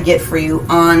here's what I get for you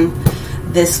on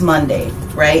this Monday,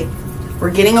 right? We're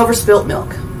getting over spilt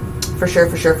milk. For sure,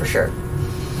 for sure, for sure.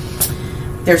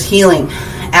 There's healing.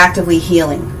 Actively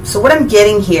healing. So what I'm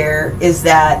getting here is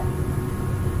that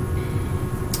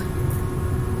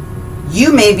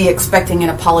you may be expecting an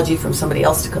apology from somebody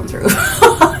else to come through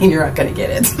and you're not going to get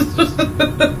it.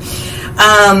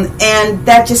 And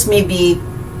that just may be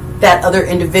that other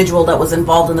individual that was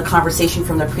involved in the conversation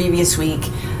from the previous week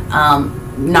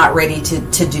not ready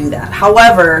to do that.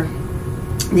 However,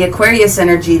 the Aquarius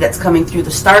energy that's coming through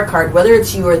the star card, whether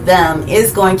it's you or them,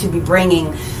 is going to be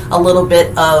bringing a little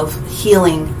bit of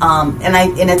healing,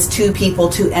 and it's 2 people,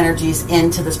 2 energies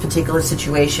into this particular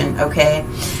situation, okay?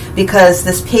 Because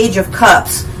this Page of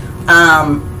Cups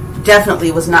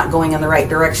definitely was not going in the right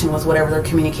direction with whatever their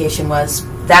communication was.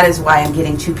 That is why I'm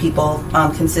getting 2 people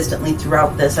consistently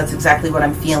throughout this. That's exactly what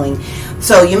I'm feeling.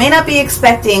 So you may not be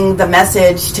expecting the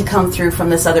message to come through from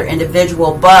this other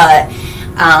individual, but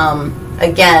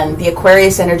again, the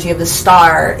Aquarius energy of the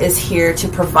star is here to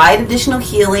provide additional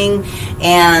healing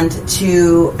and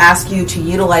to ask you to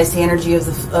utilize the energy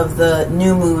of the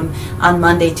new moon on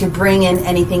Monday to bring in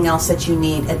anything else that you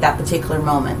need at that particular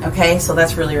moment. Okay, so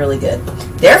that's really, really good.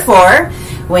 Therefore,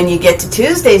 when you get to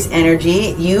Tuesday's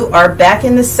energy, you are back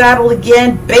in the saddle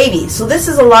again, baby. So this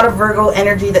is a lot of Virgo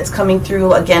energy that's coming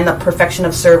through. Again, the perfection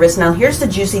of service. Now, here's the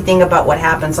juicy thing about what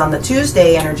happens on the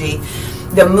Tuesday energy.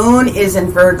 The moon is in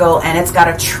Virgo, and it's got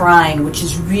a trine, which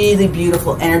is really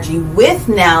beautiful energy with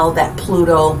now that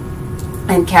Pluto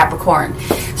and Capricorn.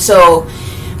 So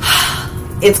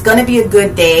it's going to be a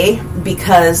good day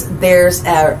because there's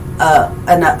a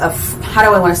how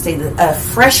do I want to say this? A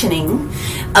freshening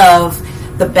of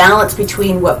the balance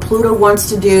between what Pluto wants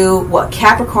to do, what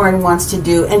Capricorn wants to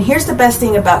do. And here's the best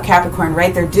thing about Capricorn,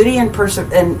 right? They're duty and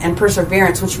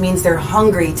perseverance, which means they're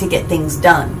hungry to get things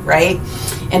done, right?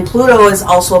 And Pluto is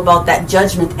also about that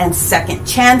judgment and second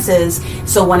chances.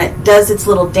 So when it does its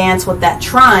little dance with that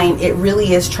trine, it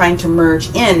really is trying to merge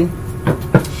in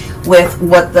with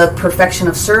what the perfection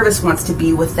of service wants to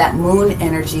be with that moon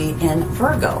energy in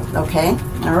Virgo. Okay,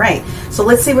 all right, so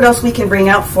let's see what else we can bring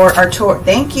out for our Taurus.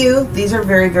 Thank you. These are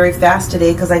very, very fast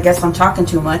today because I guess I'm talking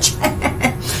too much.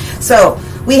 So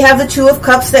we have the 2 of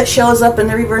Cups that shows up in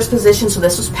the reverse position. So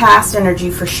this was past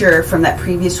energy for sure from that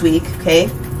previous week.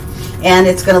 Okay, and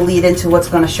it's going to lead into what's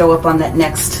going to show up on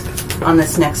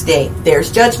this next day. There's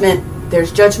judgment.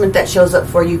 There's judgment that shows up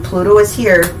for you. Pluto is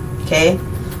here. Okay.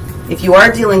 If you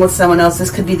are dealing with someone else, this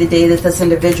could be the day that this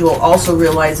individual also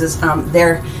realizes what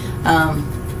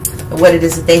it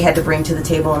is that they had to bring to the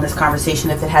table in this conversation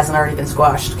if it hasn't already been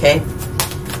squashed, okay?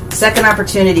 Second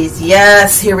opportunities.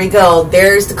 Yes, here we go.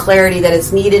 There's the clarity that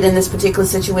is needed in this particular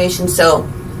situation. So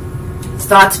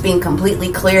thoughts being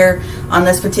completely clear on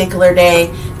this particular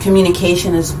day.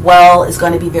 Communication as well is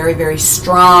going to be very, very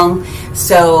strong.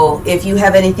 So if you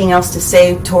have anything else to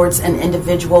say towards an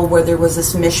individual where there was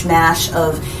this mishmash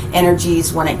of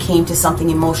energies when it came to something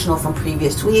emotional from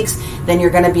previous weeks, then you're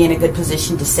going to be in a good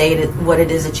position to say what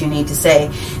it is that you need to say.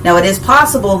 Now, it is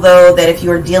possible, though, that if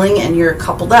you are dealing and you're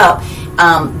coupled up,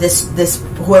 this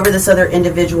whoever this other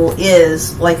individual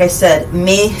is, like I said,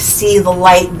 may see the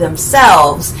light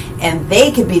themselves, and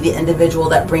they could be the individual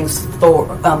that brings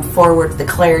forward the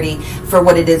clarity for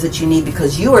what it is that you need,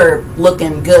 because you are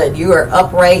looking good. You are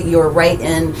upright. You are right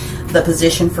in the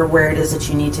position for where it is that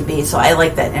you need to be. So I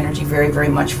like that energy very, very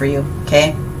much for you.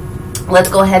 Okay. Let's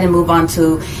go ahead and move on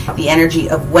to the energy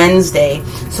of Wednesday.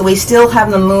 So we still have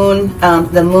the moon.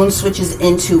 The moon switches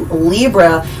into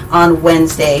Libra on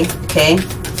Wednesday. Okay.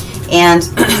 And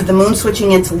the moon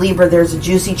switching into Libra, there's a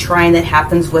juicy trine that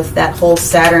happens with that whole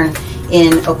Saturn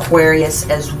in Aquarius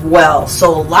as well.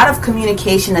 So a lot of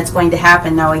communication that's going to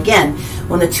happen. Now again,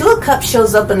 when the Two of Cups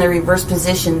shows up in the reverse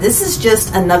position, this is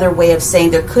just another way of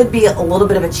saying there could be a little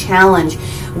bit of a challenge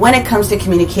when it comes to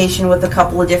communication with a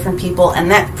couple of different people, and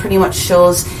that pretty much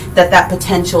shows that that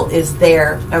potential is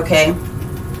there. Okay,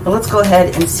 well, let's go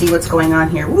ahead and see what's going on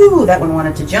here. Woo, that one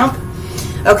wanted to jump.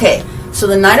 Okay, so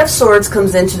the Knight of Swords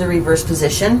comes into the reverse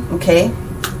position. Okay,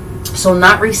 so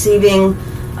not receiving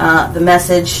the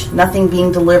message, nothing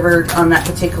being delivered on that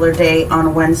particular day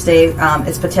on Wednesday.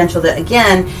 It's potential that,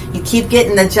 again, you keep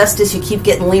getting the Justice, you keep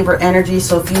getting Libra energy.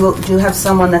 So if you do have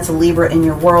someone that's a Libra in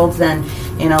your world, then,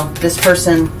 you know, this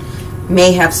person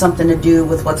may have something to do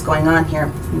with what's going on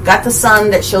here. We've got the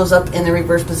Sun that shows up in the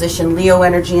reverse position, Leo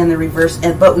energy in the reverse,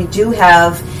 but we do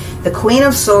have the Queen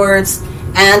of Swords,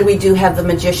 and we do have the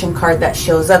Magician card that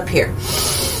shows up here.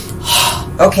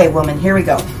 Okay, woman, here we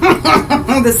go.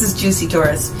 This is juicy,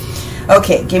 Taurus.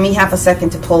 Okay, give me half a second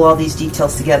to pull all these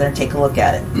details together and take a look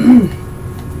at it.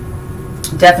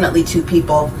 Definitely two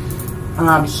people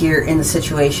here in the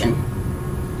situation.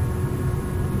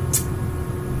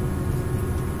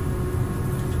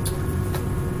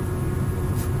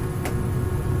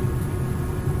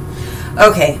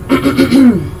 Okay.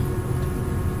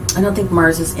 I don't think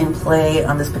Mars is in play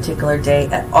on this particular day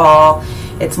at all.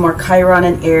 It's more Chiron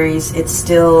and Aries. It's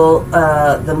still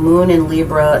the moon in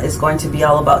Libra is going to be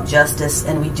all about justice,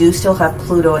 and we do still have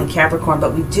Pluto in Capricorn,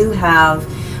 but we do have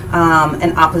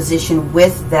an opposition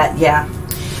with that. Yeah.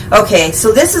 Okay,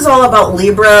 so this is all about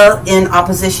Libra in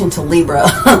opposition to Libra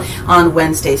on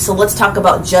Wednesday. So let's talk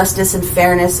about justice and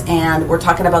fairness, and we're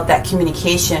talking about that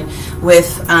communication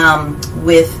with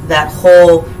that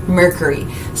whole Mercury.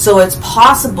 So it's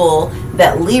possible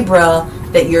that Libra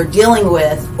that you're dealing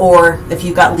with, or if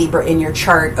you've got Libra in your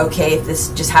chart, okay, if this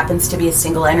just happens to be a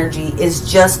single energy,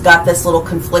 is just got this little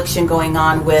confliction going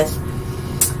on with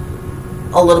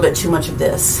a little bit too much of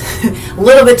this, a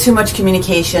little bit too much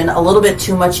communication, a little bit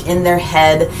too much in their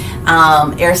head.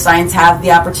 Air signs have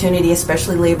the opportunity,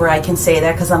 especially Libra, I can say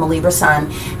that because I'm a Libra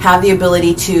sun, have the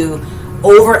ability to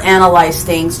overanalyze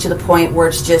things to the point where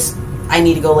it's just, I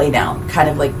need to go lay down, kind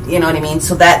of like, you know what I mean?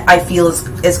 So that, I feel,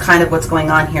 is kind of what's going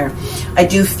on here. I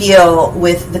do feel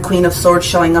with the Queen of Swords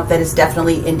showing up, that is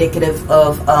definitely indicative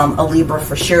of a Libra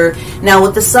for sure. Now,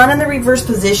 with the Sun in the reverse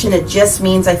position, it just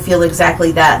means, I feel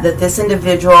exactly that this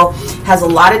individual has a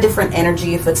lot of different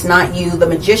energy. If it's not you, the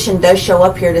Magician does show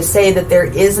up here to say that there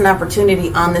is an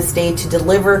opportunity on this day to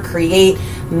deliver, create,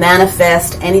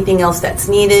 manifest anything else that's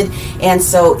needed. And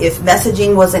so if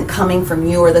messaging wasn't coming from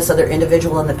you or this other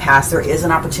individual in the past, there is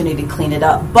an opportunity to clean it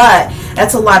up. But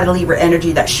that's a lot of Libra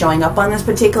energy that's showing up on this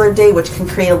particular day, which can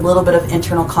create a little bit of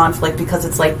internal conflict, because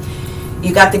it's like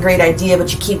you got the great idea,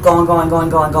 but you keep going.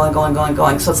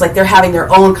 So it's like they're having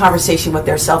their own conversation with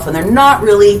their self, and they're not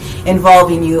really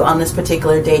involving you on this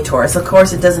particular day, Taurus. Of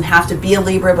course, it doesn't have to be a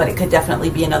Libra, but it could definitely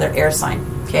be another air sign,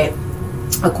 okay?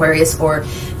 Aquarius or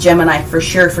Gemini, for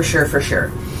sure.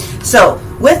 So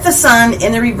with the Sun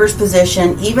in the reverse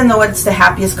position, even though it's the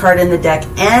happiest card in the deck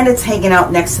and it's hanging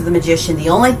out next to the Magician, the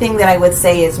only thing that I would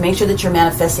say is make sure that you're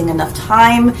manifesting enough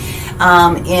time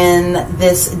in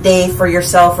this day for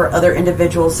yourself or other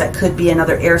individuals that could be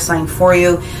another air sign for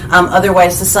you.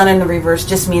 Otherwise, the Sun in the reverse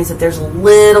just means that there's a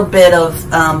little bit of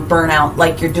burnout,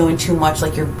 like you're doing too much,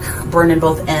 like you're burning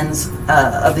both ends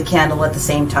of the candle at the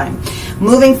same time.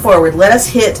 Moving forward, let us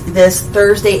hit this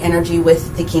Thursday energy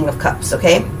with the King of Cups,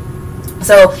 okay?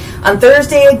 So on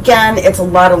Thursday, again, it's a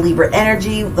lot of Libra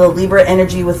energy. The Libra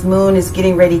energy with Moon is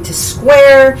getting ready to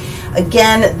square.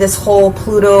 Again, this whole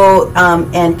Pluto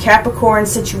and Capricorn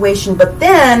situation. But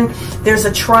then there's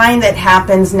a trine that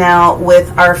happens now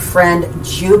with our friend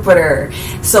Jupiter.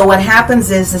 So what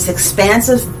happens is this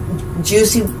expansive,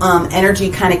 juicy energy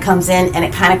kind of comes in, and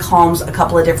it kind of calms a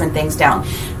couple of different things down.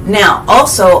 Now,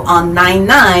 also on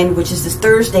 9/9, which is this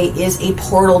Thursday, is a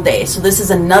portal day. So this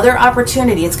is another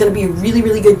opportunity. It's going to be a really,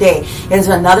 really good day. It is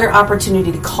another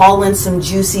opportunity to call in some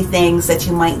juicy things that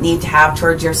you might need to have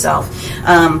towards yourself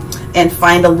and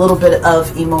find a little bit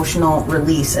of emotional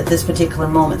release at this particular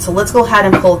moment. So let's go ahead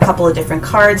and pull a couple of different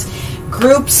cards.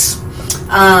 Groups.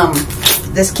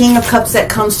 This King of Cups that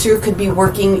comes through could be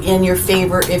working in your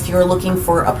favor if you're looking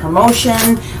for a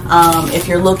promotion, if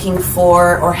you're looking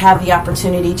for or have the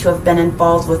opportunity to have been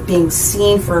involved with being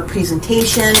seen for a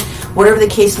presentation. Whatever the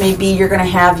case may be, you're going to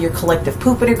have your collective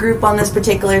Pupita group on this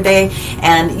particular day,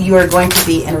 and you are going to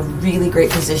be in a really great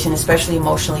position, especially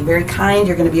emotionally. Very kind.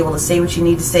 You're going to be able to say what you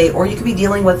need to say, or you could be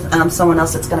dealing with someone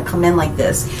else that's going to come in like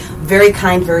this. Very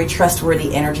kind, very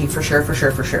trustworthy energy for sure, for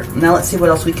sure, for sure. Now let's see what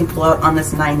else we can pull out on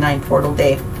this 9/9 portal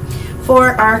day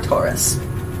for our Taurus.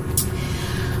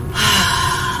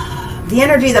 The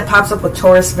energy that pops up with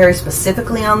Taurus very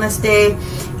specifically on this day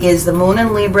is the Moon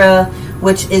in Libra,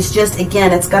 which is just,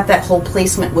 again, it's got that whole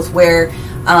placement with where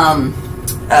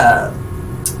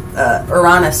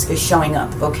Uranus is showing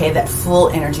up, okay? That full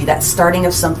energy, that starting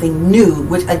of something new,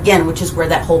 which is where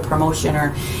that whole promotion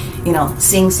or, you know,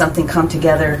 seeing something come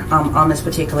together on this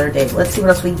particular day. Let's see what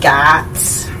else we got.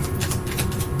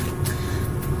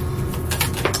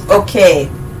 Okay,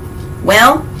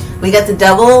 well, we got the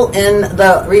Devil in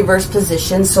the reverse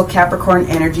position, so Capricorn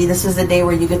energy. This is the day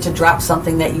where you get to drop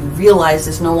something that you realize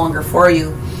is no longer for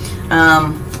you.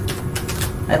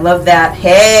 I love that.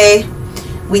 Hey,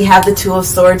 we have the Two of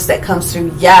Swords that comes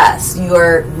through. Yes, you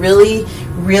are really,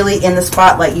 really in the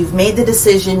spotlight. You've made the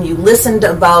decision. You listened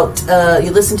to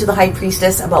the High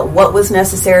Priestess about what was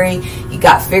necessary. You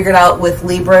got figured out with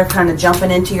Libra, kind of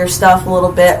jumping into your stuff a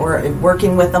little bit, or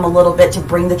working with them a little bit to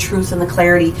bring the truth and the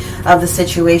clarity of the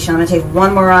situation. I'm going to take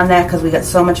one more on that because we got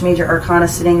so much major arcana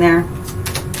sitting there.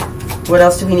 What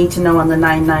else do we need to know on the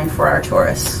 9/9 for our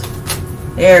Taurus?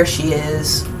 There she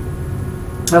is.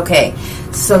 Okay,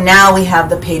 so now we have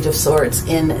the Page of Swords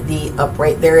in the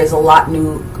upright. There is a lot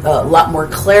more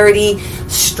clarity,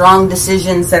 strong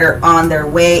decisions that are on their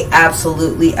way.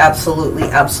 Absolutely, absolutely,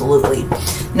 absolutely.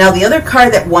 Now, the other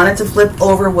card that wanted to flip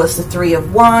over was the Three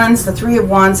of Wands. The Three of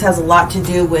Wands has a lot to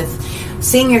do with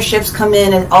seeing your ships come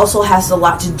in. It also has a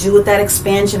lot to do with that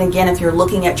expansion. Again, if you're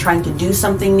looking at trying to do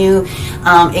something new,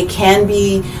 it can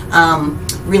be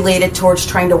related towards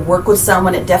trying to work with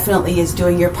someone. It definitely is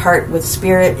doing your part with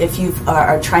Spirit. If you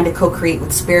are trying to co-create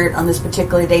with Spirit on this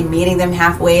particular day, meeting them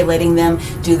halfway, letting them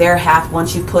do their half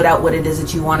once you put out what it is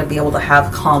that you want to be able to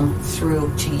have come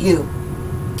through to you.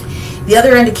 The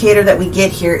other indicator that we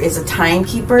get here is a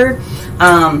timekeeper.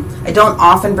 I don't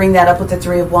often bring that up with the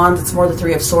Three of Wands. It's more the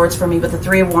Three of Swords for me, but the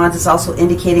Three of Wands is also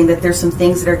indicating that there's some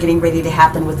things that are getting ready to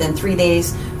happen within 3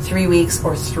 days, 3 weeks,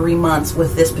 or 3 months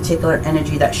with this particular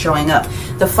energy that's showing up.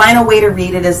 The final way to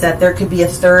read it is that there could be a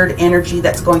third energy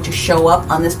that's going to show up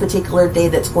on this particular day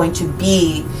that's going to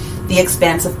be the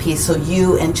expansive piece. So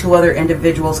you and 2 other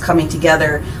individuals coming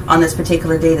together on this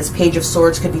particular day. This Page of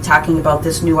Swords could be talking about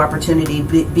this new opportunity,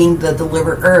 being the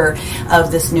deliverer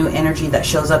of this new energy that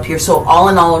shows up here. So all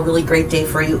in all, a really great day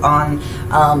for you on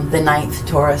the 9th,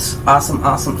 Taurus. Awesome,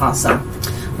 awesome, awesome.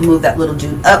 Move that little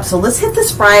dude up. So let's hit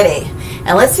this Friday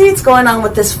and let's see what's going on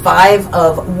with this 5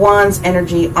 of Wands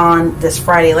energy on this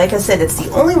Friday. Like I said, it's the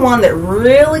only one that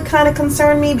really kind of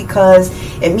concerned me because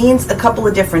it means a couple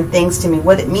of different things to me.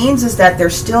 What it means is that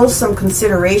there's still some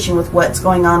consideration with what's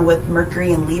going on with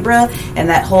Mercury and Libra and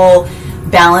that whole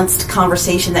balanced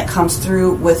conversation that comes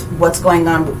through with what's going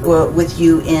on with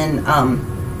you in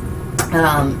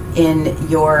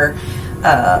your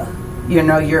you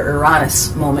know, your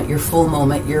Uranus moment, your full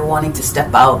moment. You're wanting to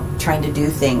step out, trying to do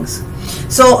things.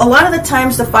 So a lot of the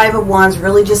times the 5 of Wands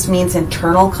really just means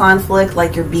internal conflict,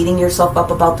 like you're beating yourself up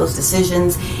about those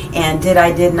decisions and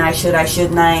didn't I, shouldn't I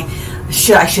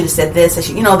should have said this,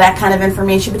 you know, that kind of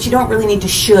information, but you don't really need to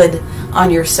should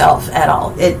on yourself at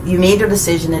all. You made your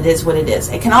decision, it is what it is.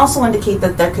 It can also indicate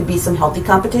that there could be some healthy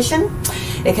competition.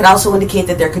 It can also indicate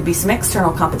that there could be some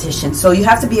external competition. So you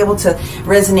have to be able to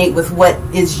resonate with what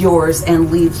is yours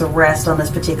and leave the rest on this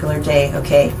particular day,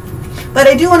 okay? But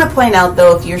I do want to point out,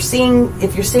 though, if you're seeing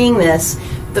this,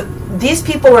 these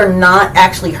people are not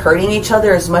actually hurting each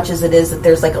other as much as it is that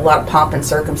there's like a lot of pomp and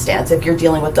circumstance if you're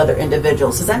dealing with other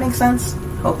individuals. Does that make sense?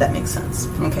 Hope that makes sense.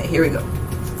 Okay, here we go.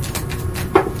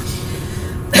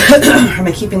 Am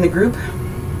I keeping the group?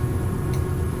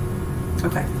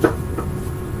 Okay.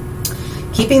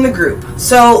 Keeping the group.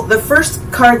 So the first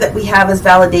card that we have as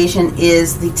validation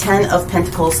is the 10 of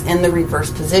Pentacles in the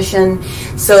reverse position.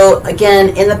 So again,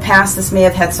 in the past, this may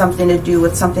have had something to do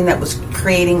with something that was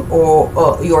creating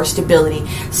or your stability,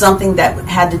 something that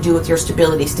had to do with your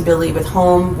stability with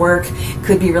home, work,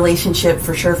 could be relationship,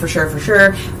 for sure.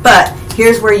 But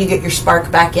here's where you get your spark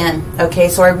back in. Okay,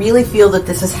 so I really feel that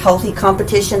this is healthy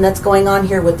competition that's going on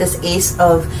here with this Ace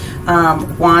of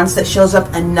Wands that shows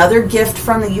up. Another gift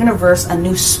from the universe, a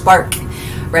new spark,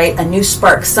 right? A new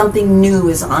spark, something new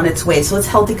is on its way. So it's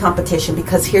healthy competition,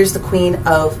 because here's the Queen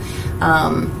of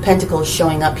Pentacles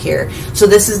showing up here. So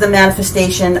this is the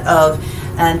manifestation of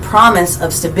and promise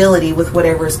of stability with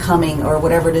whatever is coming, or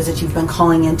whatever it is that you've been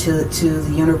calling into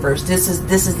the universe. This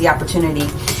is the opportunity.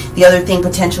 The other thing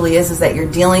potentially is that you're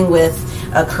dealing with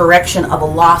a correction of a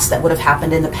loss that would have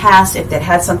happened in the past, if that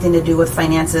had something to do with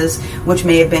finances, which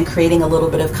may have been creating a little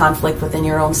bit of conflict within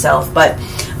your own self. But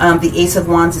the Ace of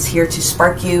Wands is here to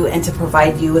spark you and to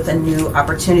provide you with a new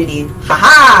opportunity.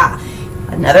 Ha-ha!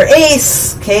 Another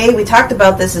ace. Okay, we talked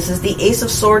about this. This is the Ace of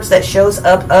Swords that shows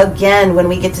up again when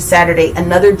we get to Saturday.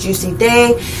 Another juicy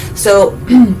day. So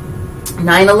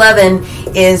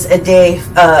 9/11 is a day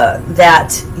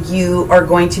that you are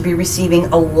going to be receiving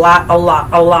a lot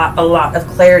of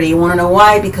clarity. You want to know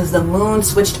why? Because the moon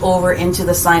switched over into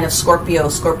the sign of Scorpio.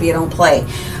 Scorpio don't play.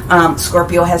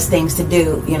 Scorpio has things to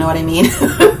do. You know what I mean?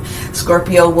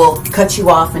 Scorpio will cut you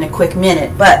off in a quick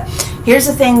minute. But here's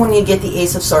the thing: when you get the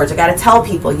Ace of Swords, I got to tell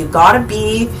people, you've got to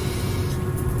be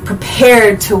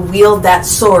prepared to wield that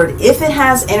sword. If it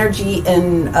has energy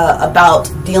in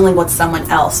about dealing with someone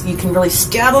else, you can really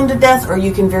stab them to death, or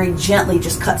you can very gently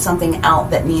just cut something out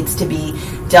that needs to be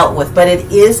dealt with. But it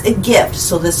is a gift.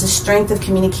 So this is strength of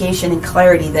communication and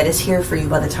clarity that is here for you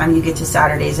by the time you get to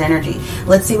Saturday's energy.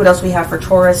 Let's see what else we have for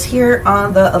Taurus here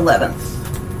on the 11th.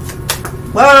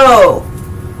 Whoa!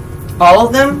 All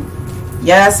of them?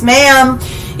 Yes, ma'am.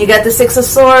 You got the Six of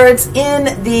Swords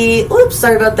in the, oops,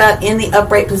 sorry about that, in the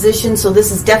upright position. So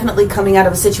this is definitely coming out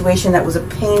of a situation that was a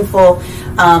painful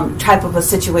type of a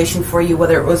situation for you,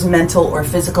 whether it was mental or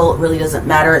physical. It really doesn't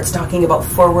matter. It's talking about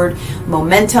forward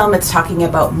momentum. It's talking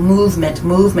about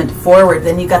movement forward.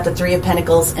 Then you got the Three of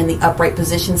Pentacles in the upright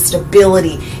position,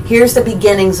 stability. Here's the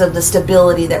beginnings of the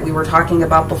stability that we were talking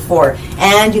about before.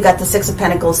 And you got the Six of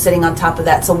Pentacles sitting on top of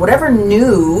that. So whatever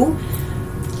new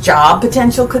job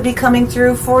potential could be coming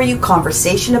through for you,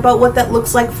 conversation about what that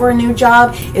looks like for a new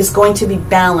job, is going to be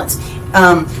balanced.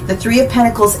 The Three of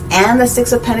Pentacles and the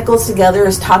Six of Pentacles together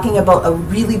is talking about a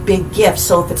really big gift.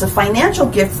 So if it's a financial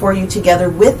gift for you together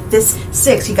with this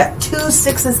six, you got two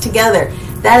sixes together.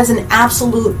 That is an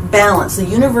absolute balance. The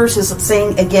universe is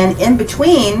saying, again, in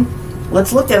between,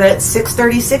 let's look at it,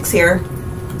 636 here,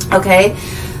 okay?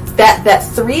 That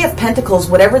Three of Pentacles,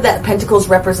 whatever that Pentacles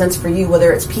represents for you,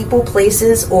 whether it's people,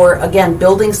 places, or again,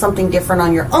 building something different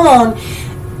on your own,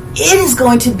 it is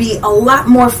going to be a lot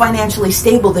more financially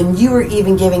stable than you were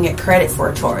even giving it credit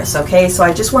for, Taurus. Okay, so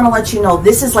I just want to let you know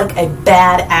this is like a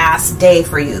badass day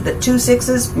for you. The two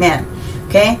sixes, man.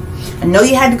 Okay, I know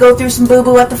you had to go through some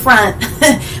boo-boo at the front,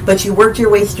 but you worked your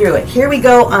way through it. Here we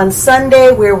go on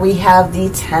Sunday, where we have the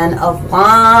Ten of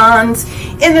Wands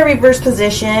in the reverse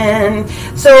position.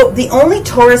 So the only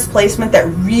Taurus placement that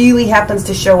really happens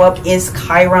to show up is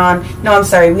Chiron. No, I'm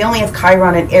sorry, we only have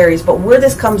Chiron and Aries, but where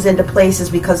this comes into place is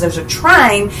because there's a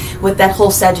trine with that whole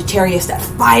Sagittarius, that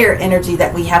fire energy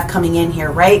that we have coming in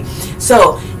here, right?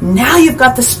 So now you've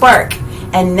got the spark.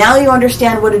 And now you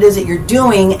understand what it is that you're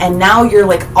doing, and now you're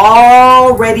like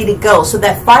all ready to go. So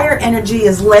that fire energy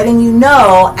is letting you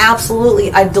know,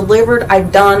 absolutely, I've delivered,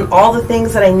 I've done all the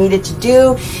things that I needed to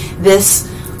do.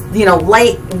 This, you know,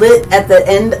 light lit at the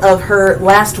end of her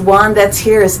last wand that's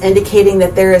here is indicating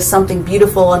that there is something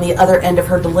beautiful on the other end of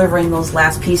her delivering those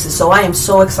last pieces. So I am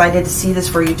so excited to see this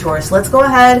for you, Taurus. Let's go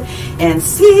ahead and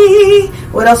see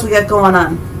what else we got going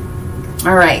on.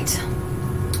 All right.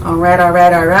 All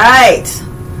right.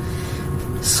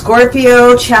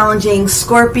 Scorpio challenging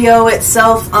Scorpio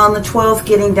itself on the 12th,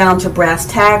 getting down to brass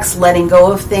tacks, letting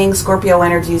go of things. Scorpio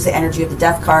energy is the energy of the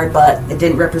death card, but it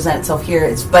didn't represent itself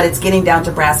here. But it's getting down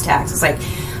to brass tacks. It's like,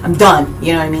 I'm done.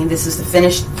 You know what I mean? This is the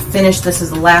finish. This is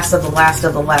the last of the last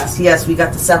of the last. Yes, we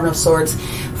got the Seven of Swords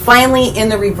finally in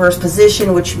the reverse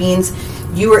position, which means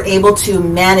you were able to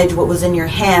manage what was in your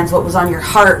hands, what was on your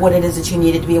heart, what it is that you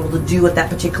needed to be able to do at that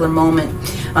particular moment.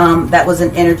 That was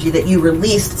an energy that you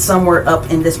released somewhere up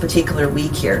in this particular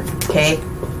week here, okay?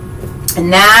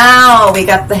 And now we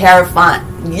got the Hierophant.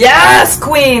 Yes,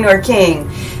 Queen or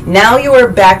King. Now you are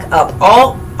back up,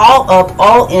 all up,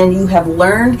 all in. You have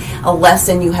learned a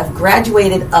lesson. You have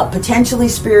graduated up, potentially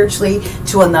spiritually,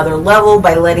 to another level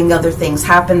by letting other things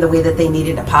happen the way that they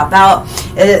needed to pop out.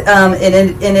 And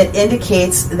it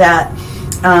indicates that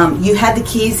you had the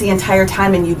keys the entire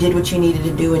time, and you did what you needed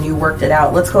to do, and you worked it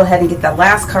out. Let's go ahead and get that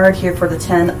last card here for the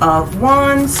Ten of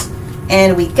Wands.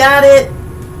 And we got it.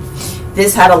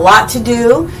 This had a lot to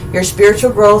do, your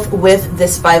spiritual growth, with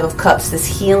this Five of Cups, this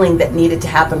healing that needed to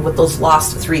happen with those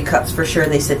lost 3 cups for sure.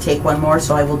 They said take one more,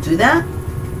 so I will do that.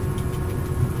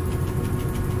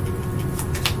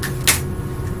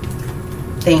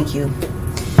 Thank you.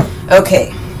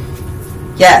 Okay,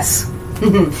 Yes.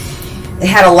 It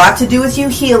had a lot to do with you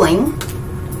healing,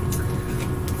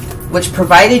 which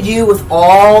provided you with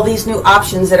all these new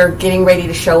options that are getting ready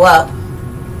to show up.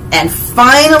 And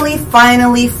finally,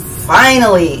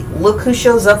 look who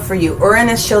shows up for you.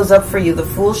 Uranus shows up for you. The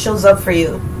Fool shows up for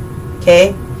you.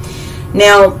 Okay?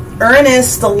 Now,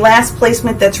 Uranus, the last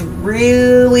placement that's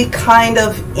really kind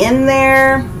of in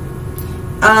there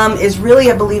is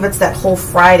really, I believe it's that whole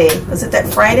Friday. Is it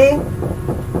that Friday?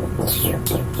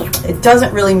 It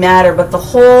doesn't really matter, but the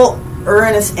whole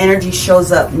Uranus energy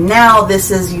shows up. Now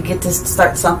this is, you get to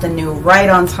start something new right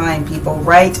on time, people.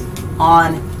 Right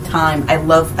on time. I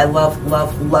love.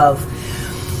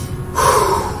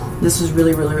 This is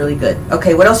really, really, really good.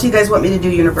 Okay, what else do you guys want me to do,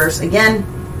 universe? Again,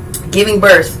 giving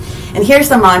birth. And here's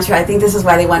the mantra. I think this is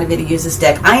why they wanted me to use this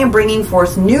deck. I am bringing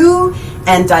forth new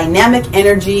and dynamic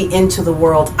energy into the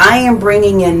world. I am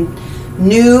bringing in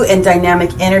new and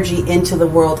dynamic energy into the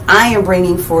world. I am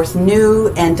bringing forth new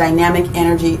and dynamic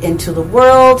energy into the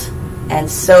world. And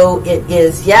so it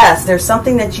is. Yes, there's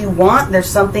something that you want. There's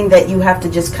something that you have to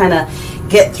just kind of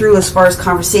get through as far as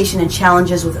conversation and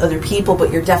challenges with other people, but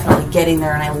you're definitely getting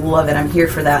there, and I love it. I'm here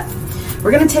for that.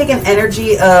 We're going to take an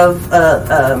energy of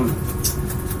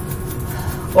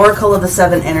Oracle of the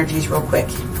Seven Energies real quick.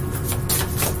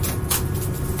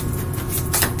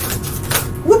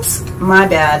 Whoops, my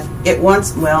bad. It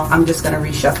wants, well, I'm just going to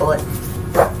reshuffle it.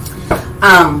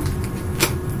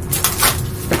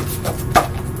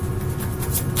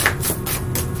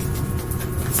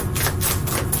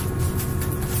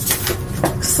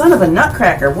 Son of a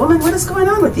nutcracker. Woman, what is going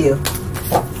on with you?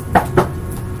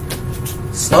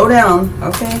 Slow down.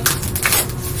 Okay.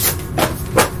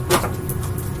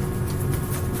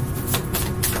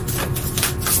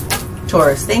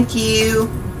 Taurus, thank you.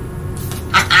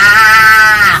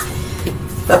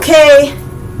 Okay.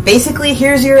 Basically,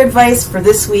 here's your advice for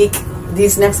this week,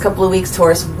 these next couple of weeks,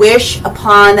 Taurus. Wish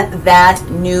upon that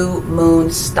new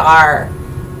moon star.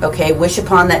 Okay, wish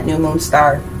upon that new moon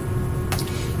star.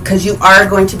 Because you are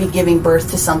going to be giving birth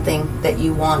to something that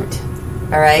you want.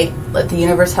 All right? Let the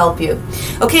universe help you.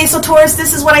 Okay, so Taurus,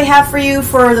 this is what I have for you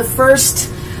for the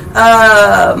first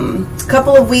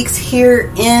couple of weeks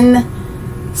here in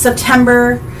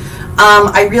September.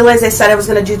 I realized I said I was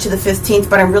going to do to the 15th,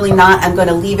 but I'm really not. I'm going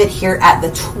to leave it here at the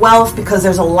 12th because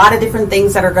there's a lot of different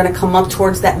things that are going to come up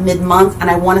towards that mid-month,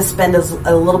 and I want to spend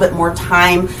a little bit more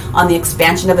time on the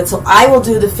expansion of it. So I will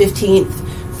do the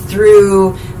 15th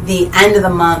through the end of the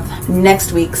month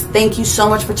next week. Thank you so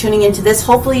much for tuning into this.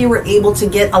 Hopefully you were able to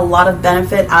get a lot of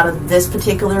benefit out of this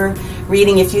particular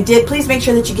reading. If you did, please make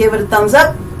sure that you give it a thumbs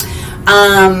up.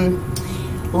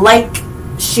 Like,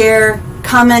 share,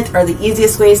 comment are the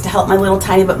easiest ways to help my little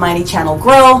tiny but mighty channel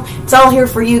grow. It's all here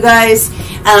for you guys.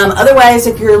 Otherwise,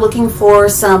 if you're looking for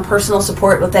some personal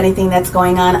support with anything that's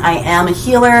going on, I am a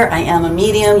healer. I am a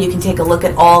medium. You can take a look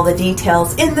at all the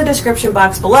details in the description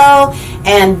box below.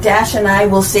 And Dash and I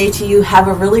will say to you, have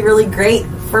a really, really great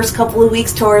first couple of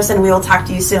weeks, Taurus, and we will talk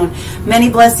to you soon. Many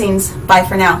blessings. Bye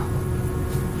for now.